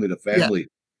 from family to Yeah. family.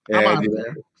 I'm And out of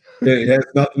there. it has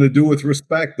nothing to do with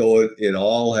respect, though. It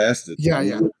all has to Yeah. do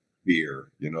Yeah. with fear.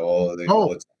 They know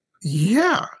Oh.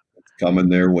 Yeah. it's coming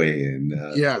their way, and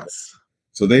Yes.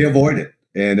 so they avoid it.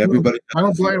 And Mm. everybody I don't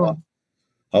knows, blame them.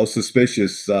 how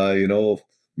suspicious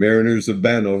mariners have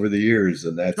been over the years,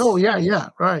 and Oh, that's yeah, yeah,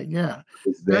 right, yeah.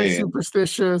 this Very day. And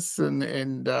superstitious,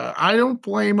 and I don't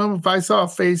blame blame 'em if I saw a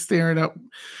face staring up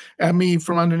at me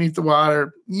from underneath the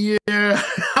water. Yeah,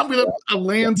 I'm gonna a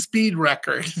land speed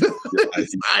record. yeah,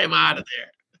 I'm out of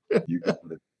there. you got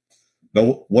it.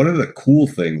 Now, one of the cool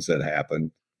things that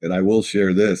happened, and I will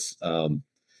share this,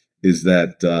 is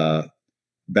that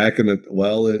back in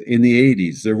the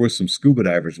 80s, there were some scuba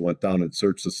divers went down and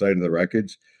searched the site of the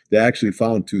wreckage. They actually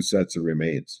found two sets of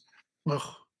remains. Ugh,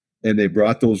 And they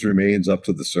brought those remains up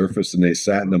to the surface and they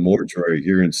sat in a mortuary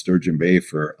here in Sturgeon Bay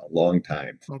for a long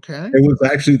time. okay. It was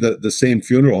actually the same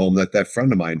funeral home that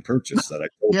friend of mine purchased that I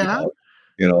told you Yeah,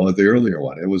 about, the earlier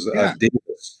one. It was yeah.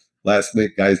 Davis. Last name,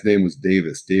 guy's name was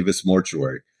Davis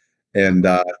Mortuary. And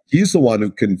he's the one who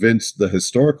convinced the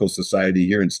Historical Society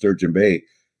here in Sturgeon Bay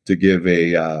to give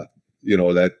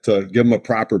give them a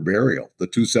proper burial. The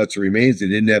two sets of remains, they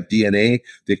didn't have DNA.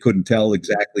 They couldn't tell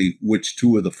exactly which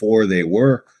two of the four they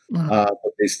were. Uh,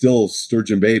 But they still,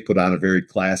 Sturgeon Bay put on a very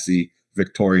classy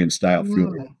Victorian style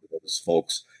funeral mm, for those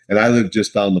folks. And I live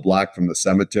just down the block from the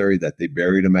cemetery that they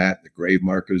buried him at. The grave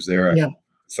markers there. yeah,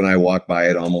 And I walk by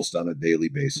it almost on a daily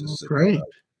basis. great.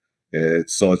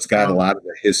 It's got a lot of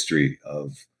the history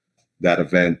of that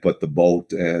event, but the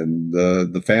boat and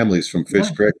the families from Yeah,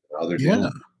 Fish Creek, how they're yeah.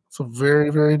 dealing. It's a very,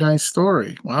 very nice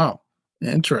story. Wow,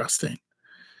 interesting.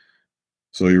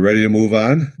 So you ready to move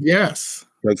on? Yes.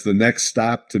 Because the next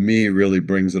stop to me really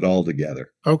brings it all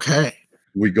together. Okay.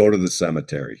 We go to the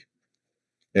cemetery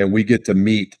and we get to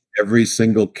meet every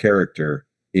single character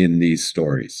in these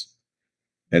stories.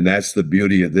 And that's the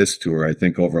beauty of this tour, I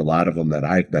think, over a lot of them that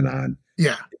I've been on.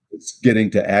 Yeah. It's getting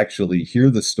to actually hear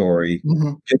the story,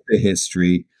 Mhm. get the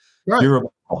history, Right. hear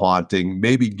about the haunting,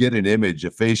 maybe get an image,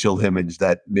 a facial image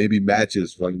that maybe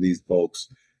matches one of these folks.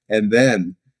 And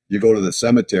then you go to the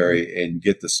cemetery and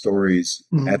get the stories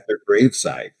Mhm. at their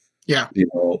graveside, Yeah.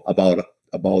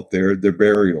 about their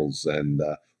burials and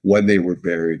when they were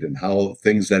buried and how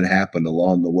things that happened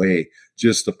along the way,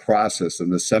 just the process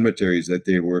and the cemeteries that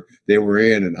they were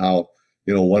in, and how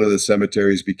one of the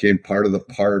cemeteries became part of the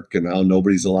park, and how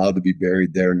nobody's allowed to be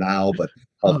buried there now, but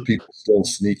how Oh, people still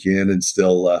sneak in and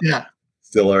yeah.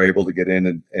 still are able to get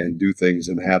in and do things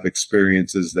and have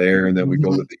experiences there. And then we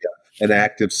go to Mhm. an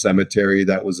active cemetery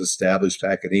that was established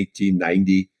back in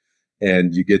 1890,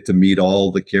 and you get to meet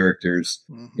all the characters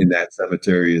in Mhm. that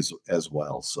cemetery as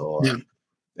well. So, Yeah.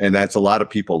 and that's a lot of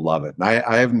people love it. And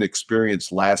I have an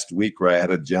experience last week where I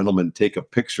had a gentleman take a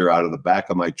picture out of the back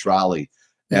of my trolley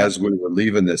Yeah. as we were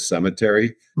leaving this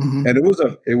cemetery, Mhm. and it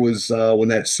was when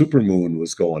that supermoon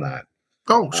was going on.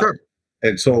 Oh, Uh, sure.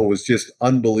 and so it was just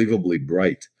unbelievably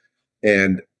bright.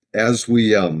 And as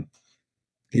we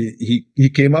he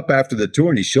came up after the tour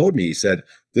and he showed me, he said,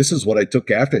 "This is what I took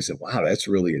after." I said, "Wow, that's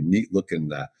really a neat looking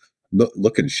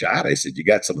shot." I said, "You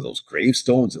got some of those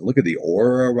gravestones and look at the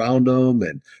aura around them,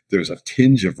 and there's a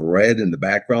tinge of red in the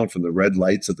background from the red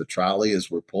lights of the trolley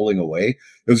as we're pulling away."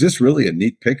 It was just really a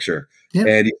neat picture. Yeah.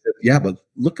 And he said, "Yeah, but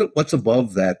look at what's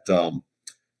above that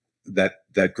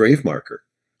grave marker,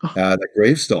 Oh, that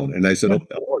gravestone." And I said, yeah.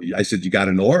 "Oh," I said, "You got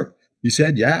an orb?" He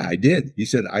said, "Yeah, I did." He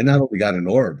said, "I not only got an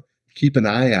orb, keep an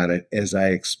eye on it as I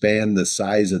expand the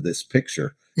size of this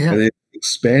picture." Yeah. And it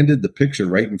expanded the picture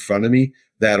right in front of me.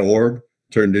 That orb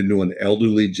turned into an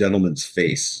elderly gentleman's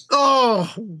face.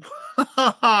 Oh,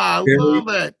 I Very, love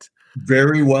it.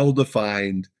 very well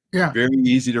defined, Yeah. very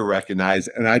easy to recognize.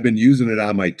 And I've been using it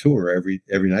on my tour every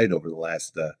night over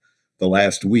the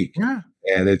last week. Yeah.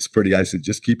 And it's pretty, I said,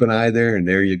 just keep an eye there and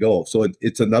there you go. So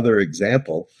it's another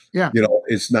example. Yeah.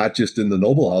 It's not just in the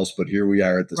Noble House, but here we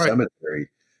are at the Right. cemetery.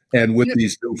 And with Yeah.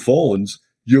 these new phones,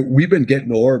 we've been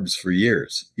getting orbs for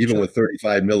years, even Sure. with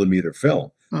 35 millimeter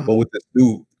film. Uh-huh. But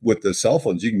with the cell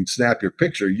phones, you can snap your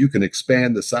picture, you can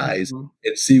expand the size Mhm.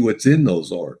 and see what's in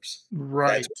those orbs. That's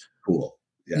Right. cool.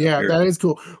 Yeah, Yeah, very that is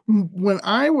cool. When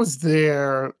I was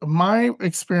there, my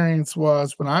experience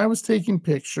was when I was taking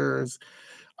pictures,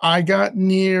 I got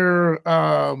near,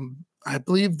 I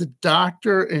believe the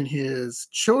doctor and his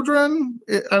children.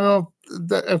 I don't know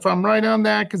if I'm right on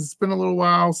that because it's been a little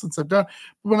while since I've done.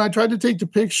 When I tried to take the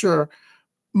picture,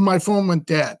 my phone went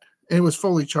dead. It was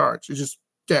fully charged. It's just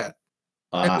dead.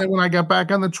 And then ah, when I got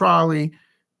back on the trolley,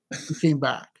 it came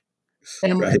back.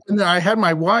 And right. then I had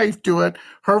my wife do it.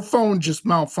 Her phone just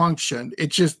malfunctioned.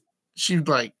 She's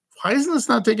like, "Why isn't this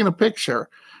not taking a picture?"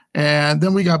 And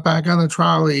then we got back on the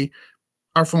trolley.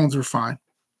 Our phones were fine.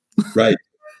 Right.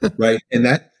 Right. And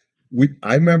I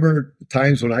remember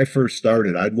times when I first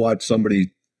started, I'd watch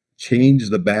somebody change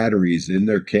the batteries in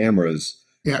their cameras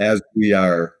Yeah, as we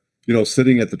are,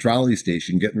 sitting at the trolley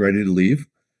station getting ready to leave.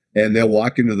 And they'll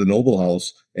walk into the Noble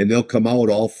House and they'll come out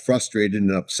all frustrated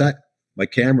and upset. My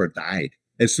camera died.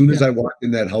 As soon as yeah. I walked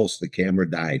in that house, the camera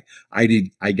died.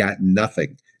 I got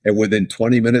nothing. And within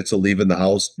 20 minutes of leaving the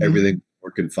house, Mhm. everything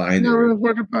working fine. They No, were it was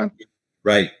working fine.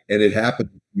 right. And it happened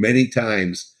many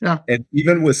times. Yeah, And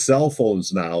even with cell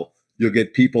phones now, you'll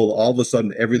get people all of a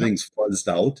sudden yep, everything's fuzzed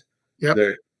out. yep.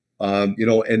 They're,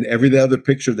 and every other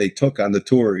picture they took on the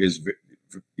tour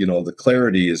the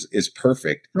clarity is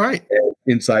perfect. Right. And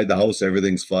inside the house,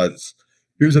 everything's fuzz.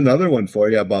 Here's another one for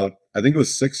you. I think it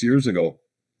was 6 years ago.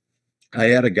 I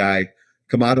had a guy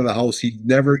come out of the house. He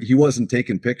wasn't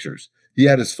taking pictures. He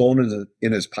had his phone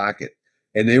in his pocket,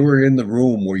 and they were in the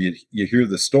room where you hear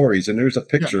the stories. And there's a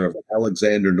Yeah. picture of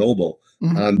Alexander Noble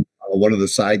Mhm. on one of the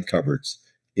side cupboards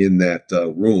in that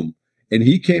room. And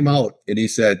he came out and he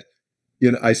said,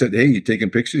 I said, "Hey, you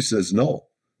taking pictures?" He says, "No,"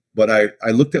 but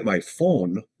I looked at my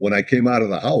phone when I came out of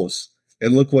the house,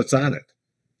 and look what's on it.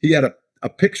 He had a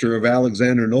picture of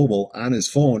Alexander Noble on his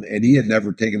phone, and he had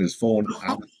never taken his phone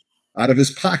out of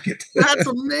his pocket. That's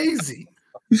amazing.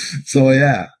 So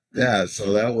yeah.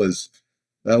 So that was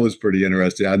pretty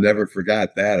interesting. I never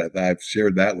forgot that. I've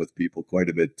shared that with people quite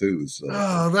a bit too. So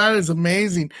Oh, that is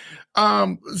amazing.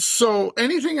 So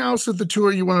anything else with the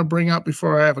tour you want to bring up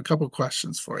before I have a couple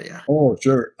questions for you? oh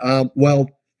sure. Well,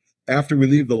 after we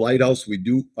leave the lighthouse,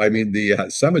 the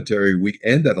cemetery. We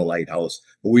end at a lighthouse,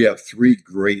 but we have three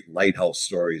great lighthouse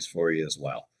stories for you as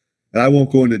well. And I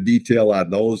won't go into detail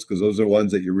on those because those are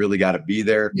ones that you really got to be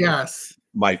there. Yes.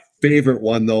 My favorite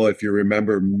one, though, if you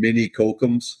remember Minnie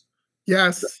Kokum's,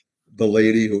 Yes. the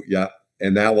lady who, yeah,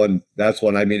 and that's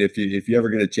one. I mean, if you ever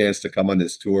get a chance to come on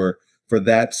this tour for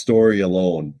that story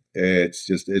alone, it's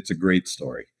a great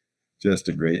story, just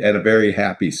a great and a very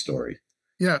happy story.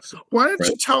 Yeah. So, Why don't right,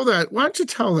 you tell that? Why don't you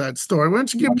tell that story? Why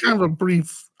don't you give kind of a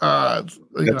brief, that's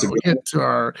a good hint to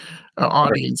our one.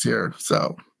 audience here?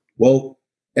 So, Well,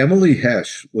 Emily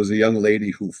Hesh was a young lady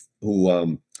who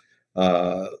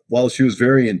she was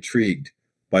very intrigued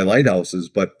by lighthouses,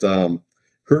 but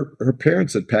her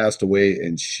parents had passed away,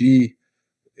 and she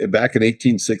back in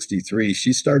 1863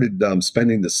 she started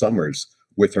spending the summers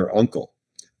with her uncle.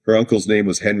 Her uncle's name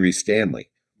was Henry Stanley,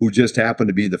 who just happened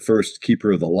to be the first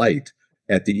keeper of the light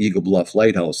at the Eagle Bluff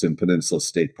Lighthouse in Peninsula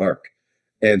State Park.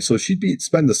 And so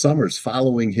spend the summers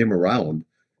following him around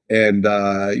and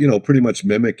pretty much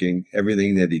mimicking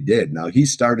everything that he did. Now he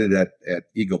started at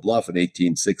Eagle Bluff in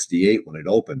 1868 when it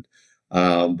opened,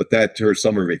 but that her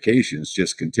summer vacations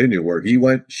just continue. Where he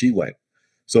went, she went.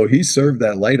 So he served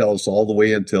that lighthouse all the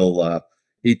way until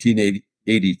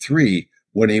 1883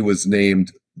 when he was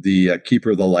named the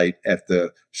keeper of the light at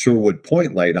the Sherwood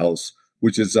Point Lighthouse,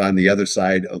 which is on the other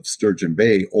side of Sturgeon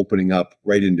Bay, opening up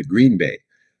right into Green Bay.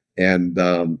 And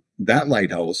that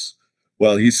lighthouse,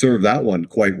 well, he served that one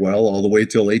quite well all the way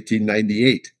till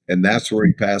 1898. And that's where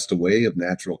he passed away of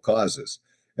natural causes.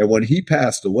 And when he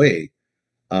passed away,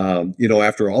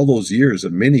 after all those years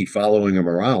of Minnie following him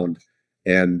around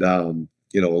and,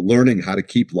 learning how to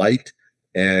keep light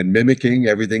and mimicking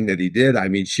everything that he did, I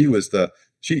mean, she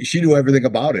knew everything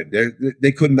about it.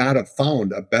 They could not have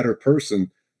found a better person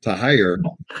to hire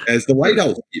as the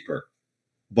lighthouse keeper,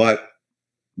 but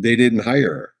they didn't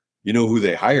hire her. You know who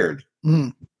they hired?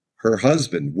 mm, Her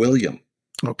husband, William,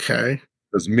 okay.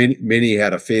 because Minnie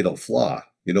had a fatal flaw.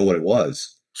 You know what it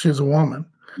was? She's a woman.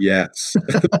 Yes,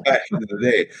 back in the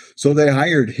day. So they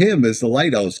hired him as the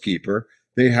lighthouse keeper.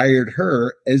 They hired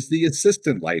her as the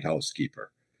assistant lighthouse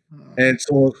keeper. Mm, And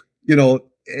so,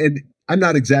 and I'm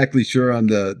not exactly sure on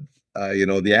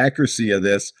the accuracy of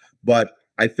this, but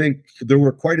I think there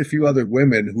were quite a few other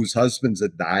women whose husbands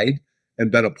had died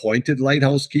and been appointed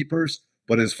lighthouse keepers.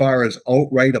 But as far as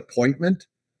outright appointment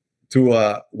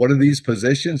to one of these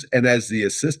positions, and as the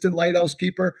assistant lighthouse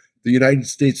keeper, the United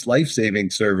States Life Saving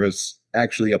Service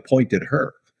actually appointed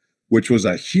her, which was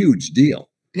a huge deal.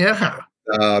 Yeah.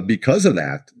 Because of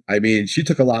that, I mean, she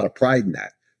took a lot of pride in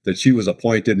that she was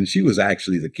appointed and she was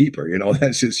actually the keeper.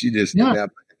 That's just she just didn't have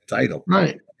the title.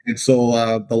 Right. And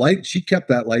so she kept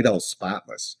that lighthouse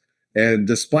spotless. And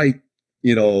despite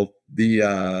the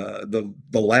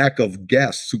lack of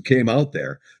guests who came out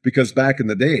there, because back in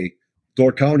the day,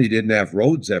 Door County didn't have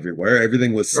roads everywhere.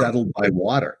 Everything was settled by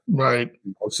water. Right.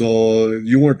 So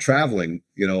you weren't traveling,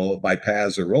 by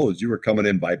paths or roads. You were coming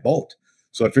in by boat.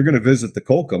 So if you're going to visit the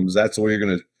Kokums, that's where you're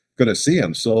going to see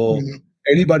them. So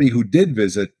anybody who did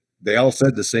visit, they all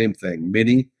said the same thing.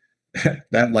 Minnie,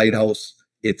 that lighthouse,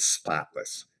 it's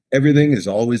spotless. Everything is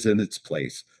always in its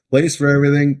place. Place for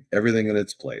everything, everything in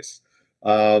its place.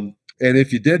 And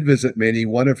if you did visit Minnie,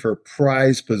 one of her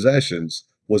prized possessions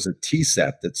was a tea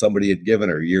set that somebody had given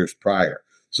her years prior.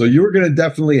 So you were going to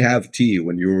definitely have tea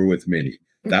when you were with Minnie.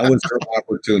 That was her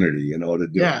opportunity, to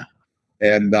do it.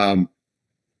 And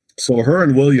so her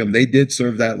and William, they did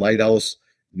serve that lighthouse.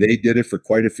 They did it for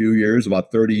quite a few years,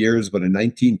 about 30 years. But in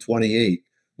 1928,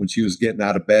 when she was getting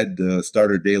out of bed to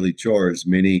start her daily chores,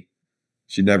 Minnie,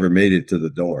 she never made it to the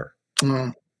door.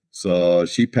 So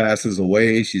she passes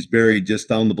away. She's buried just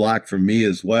down the block from me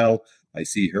as well. I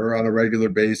see her on a regular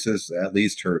basis, at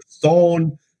least her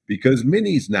stone, because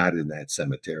Minnie's not in that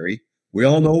cemetery. We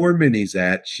all know where Minnie's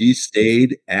at. She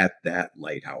stayed at that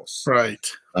lighthouse. Right.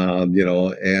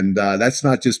 And that's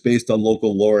not just based on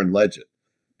local lore and legend,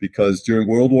 because during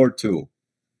World War II,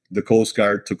 the Coast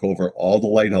Guard took over all the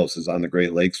lighthouses on the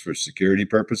Great Lakes for security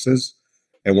purposes.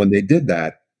 And when they did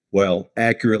that, well,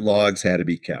 accurate logs had to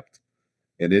be kept.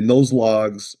 And in those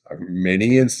logs are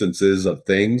many instances of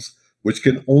things which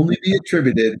can only be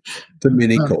attributed to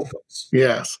Minnie Kokums.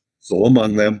 Yes. So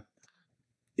among them,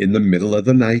 in the middle of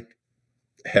the night,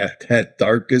 at that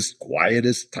darkest,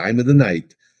 quietest time of the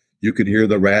night, you could hear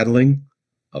the rattling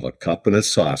of a cup and a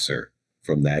saucer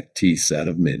from that tea set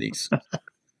of Minnie's.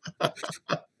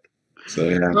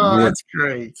 So that's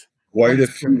great. Quite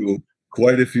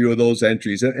a few of those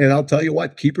entries. And I'll tell you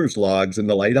what, keepers logs in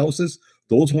the lighthouses,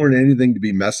 those weren't anything to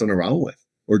be messing around with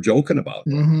or joking about.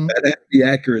 That had to be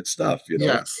accurate stuff,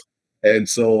 Yes. And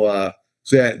so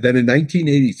then in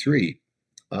 1983,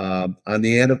 on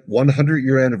the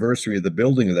 100-year anniversary of the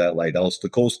building of that lighthouse, the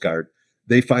Coast Guard,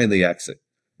 they finally exit.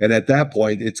 And at that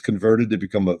point, it's converted to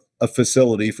become a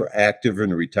facility for active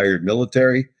and retired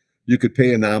military. You could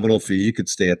pay a nominal fee. You could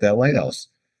stay at that lighthouse.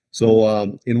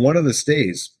 So in one of the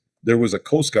stays, there was a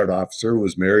Coast Guard officer who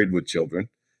was married with children.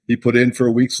 He put in for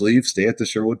a week's leave, stay at the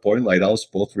Sherwood Point Lighthouse,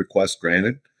 both requests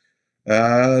granted.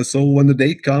 So when the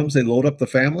date comes, they load up the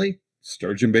family.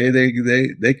 Sturgeon Bay,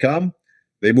 they come.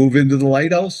 They move into the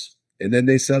lighthouse, and then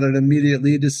they set it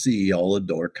immediately to see all of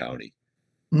Door County.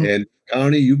 And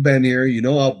County, you've been here. You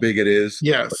know how big it is.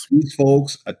 Yes. But these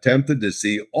folks attempted to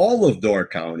see all of Door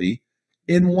County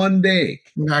in one day.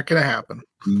 Not going to happen.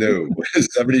 No.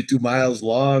 72 miles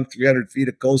long, 300 feet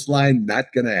of coastline,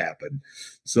 not going to happen.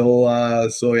 So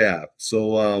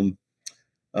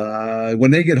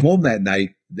when they get home that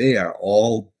night, they are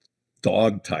all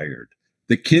dog tired.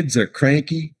 The kids are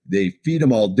cranky. They feed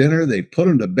them all dinner. They put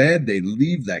them to bed. They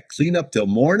leave that cleanup till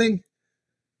morning.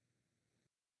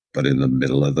 But in the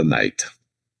middle of the night,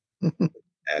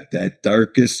 at that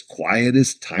darkest,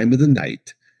 quietest time of the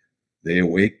night, they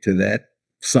awake to that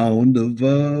sound of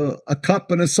a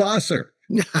cup and a saucer.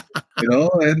 But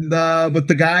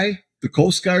the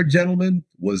Coast Guard gentleman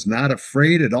was not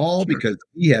afraid at all because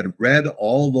he had read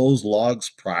all those logs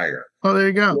prior. Oh, there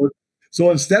you go.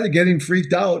 So instead of getting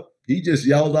freaked out, he just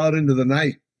yelled out into the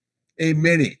night, "Hey,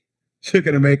 Minnie, you're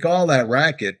going to make all that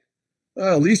racket.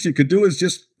 Well, least you could do is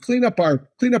just clean up our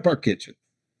kitchen."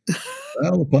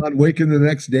 Well, upon waking the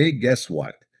next day, guess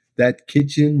what? That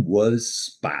kitchen was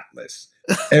spotless.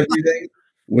 Everything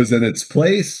was in its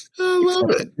place. I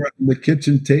love it. The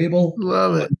kitchen table.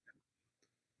 Love it.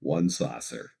 One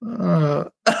saucer.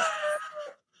 So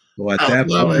at that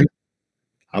point,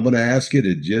 I'm going to ask you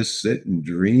to just sit and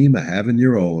dream of having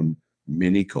your own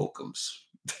Minnie Kokums.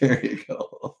 There you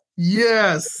go.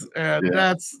 Yes,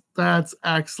 that's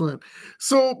excellent.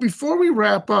 So before we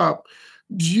wrap up,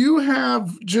 do you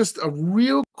have just a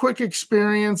real quick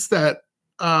experience that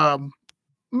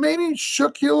maybe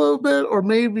shook you a little bit, or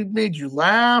maybe made you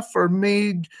laugh, or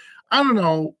I don't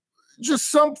know, just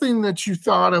something that you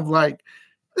thought of like,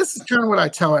 this is kind of what I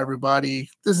tell everybody.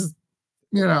 This is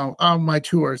on my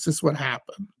tours. This is what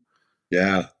happened.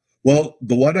 Yeah. Well,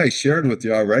 the one I shared with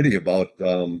you already about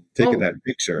taking Oh, that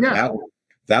picture, yeah.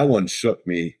 that one shook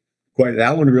me quite.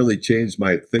 That one really changed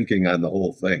my thinking on the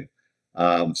whole thing.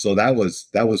 So that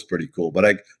was pretty cool.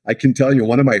 But I can tell you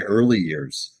one of my early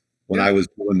years when Yeah. I was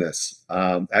doing this,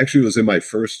 actually it was in my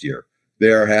first year.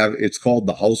 It's called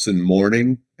the House in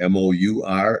Mourning, Mourning,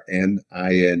 and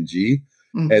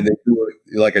Mhm. they do it,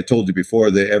 like I told you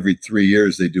before, they every 3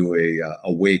 years they do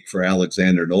a wake for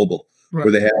Alexander Noble where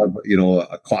Right. they have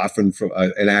a coffin from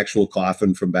an actual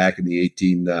coffin from back in the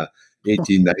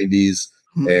 1890s,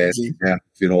 and Amazing. have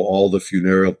all the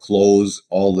funeral clothes,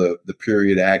 all the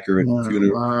period accurate Yeah,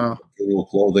 wow. funeral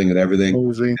clothing and everything,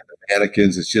 Amazing.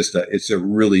 mannequins. It's a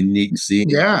really neat scene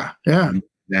Yeah, yeah.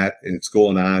 that, and it's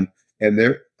going on. And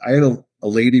there, I had a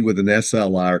lady with an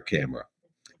SLR camera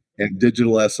and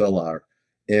digital SLR.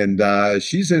 And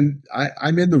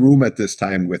I'm in the room at this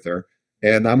time with her,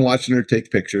 and I'm watching her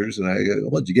take pictures. And I go,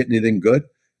 well, did you get anything good?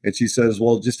 And she says,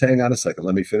 well, just hang on a second.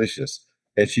 Let me finish this.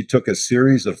 And she took a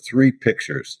series of 3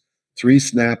 pictures, 3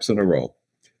 snaps in a row.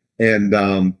 And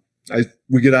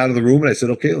we get out of the room, and I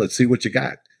said, okay, let's see what you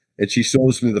got. And she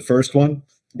shows me the first one.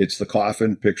 It's the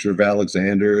coffin, picture of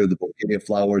Alexander, the bouquet of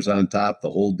flowers on top, the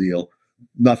whole deal.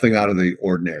 Nothing out of the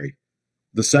ordinary.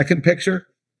 The second picture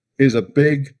is a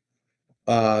big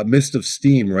mist of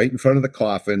steam right in front of the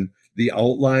coffin. The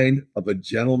outline of a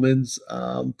gentleman's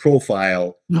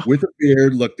profile with a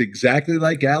beard looked exactly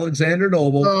like Alexander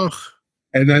Noble. Oh,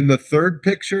 And then the third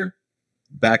picture,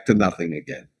 back to nothing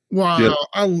again. Just, wow. just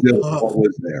what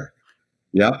was there.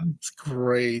 Yeah. It's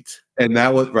great. And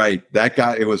that was right. That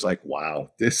guy, it was like,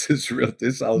 wow, this is real.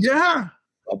 This house is Yeah,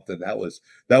 something that was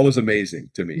amazing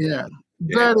to me. yeah. And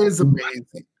That is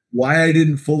amazing. why I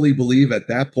didn't fully believe at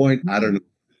that point, I don't know.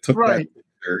 It took that Right.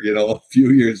 picture, a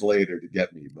few years later to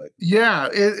get me, but Yeah,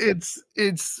 it's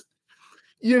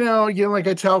like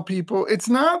I tell people, it's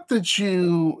not that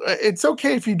it's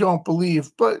okay if you don't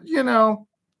believe, but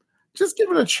just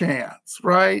give it a chance,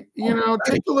 right? Take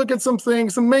right, a look at some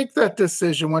things and make that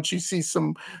decision once you see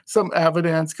some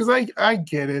evidence. Because I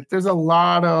get it. There's a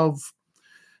lot of,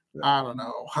 right, I don't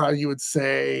know how you would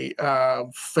say,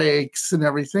 fakes and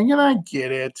everything, and I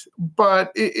get it.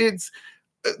 But it's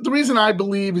the reason I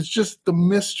believe is just the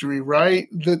mystery, right?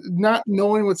 The not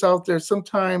knowing what's out there.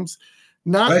 Sometimes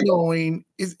not right, knowing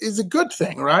is a good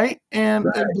thing, right? And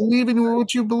right. believing in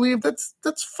what you believe,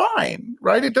 that's fine,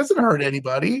 right? It doesn't hurt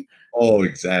anybody. Oh,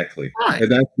 exactly. Right.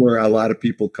 And that's where a lot of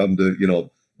people come to,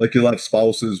 like you'll have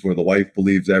spouses where the wife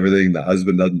believes everything, the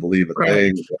husband doesn't believe a Right.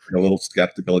 thing, they're a little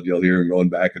skeptical, and you'll hear them going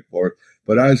back and forth.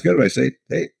 But I was good. I say,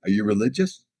 hey, are you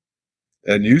religious?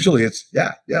 And usually it's,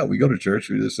 yeah, yeah, we go to church.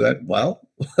 We just said, well,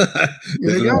 There you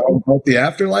isn't it go. all about the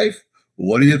afterlife?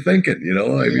 What are you thinking?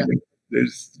 I Yeah. mean, you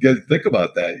got to think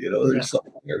about that. Yeah. There's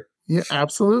something there. Yeah.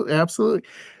 Absolutely. Absolutely.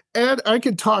 Ed, I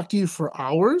could talk to you for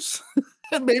hours.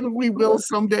 And maybe we will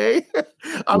someday.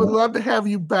 I would Yeah, love to have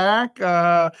you back,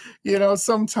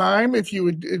 sometime if you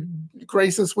would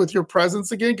grace us with your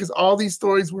presence again, because all these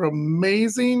stories were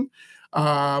amazing.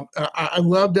 I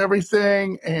loved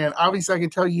everything. And obviously, I can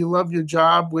tell you love your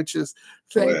job, which is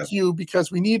oh, yeah. thank you, because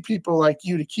we need people like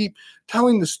you to keep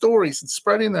telling the stories and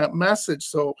spreading that message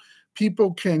so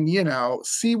people can,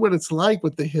 see what it's like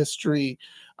with the history.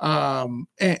 Again,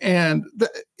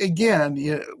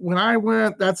 when I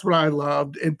went, that's what I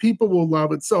loved, and people will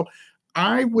love it. So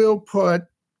I will put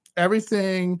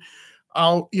everything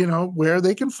out, where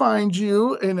they can find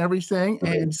you and everything,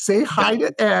 Right. and say hi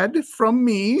to Ed from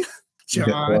me, Yeah.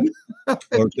 Well,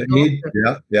 John. okay.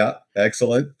 Yeah. Yeah.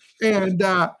 Excellent. And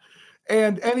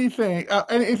and anything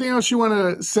else you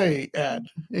want to say, Ed?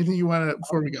 Anything you want to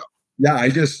before we go? Yeah, I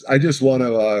just want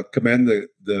to commend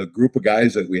the group of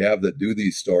guys that we have that do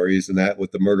these stories, and that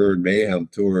with the Murder and Mayhem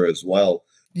tour as well,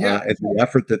 Yeah, and the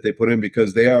effort that they put in,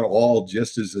 because they are all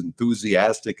just as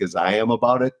enthusiastic as I am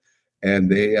about it, and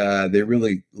they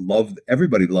really love.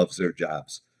 Everybody loves their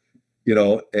jobs,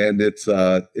 and it's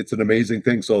an amazing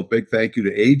thing. So a big thank you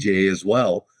to AJ as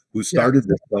well, who yeah, started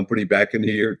this company back in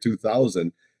the year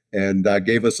 2000, and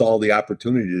gave us all the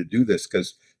opportunity to do this,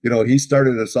 because he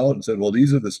started us out and said, well,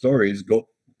 these are the stories, go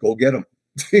get them.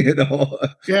 you know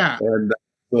yeah. and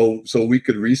so we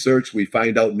could research, we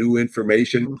find out new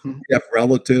information. Mhm. We have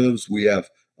relatives, we have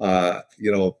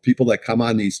people that come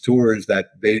on these tours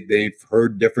that they've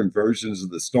heard different versions of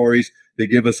the stories. They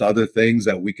give us other things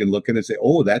that we can look at and say,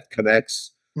 oh, that Mhm.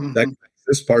 connects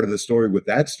this part of the story with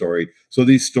that story. So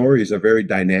these stories are very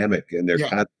dynamic, and they're Yeah.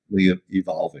 constantly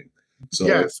evolving. So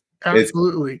Yes, it's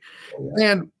absolutely. oh,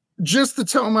 yeah. And just to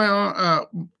tell my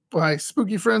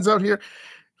spooky friends out here,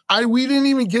 We didn't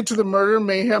even get to the Murder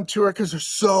Mayhem tour because there's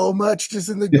so much just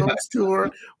in the Ghost tour.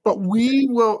 But we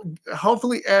will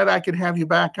hopefully, Ed, I can have you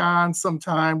back on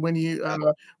sometime when you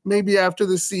maybe after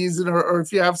the season, or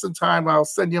if you have some time, I'll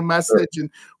send you a message and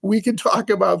we can talk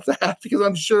about that, because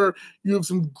I'm sure you have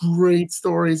some great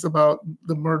stories about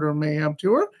the Murder Mayhem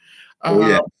tour.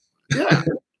 Yeah.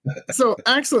 So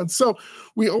excellent. So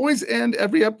we always end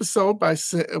every episode by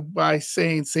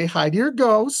saying, say hi to your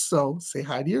ghosts. So say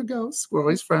hi to your ghosts. We're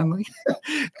always friendly.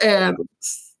 And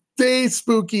stay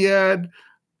spooky, Ed.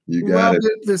 You got it.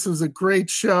 This was a great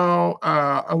show.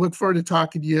 I look forward to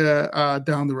talking to you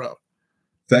down the road.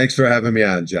 Thanks for having me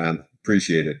on, John.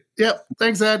 Appreciate it. Yep.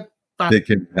 Thanks, Ed. Bye. Take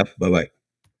care. Yep. Bye-bye.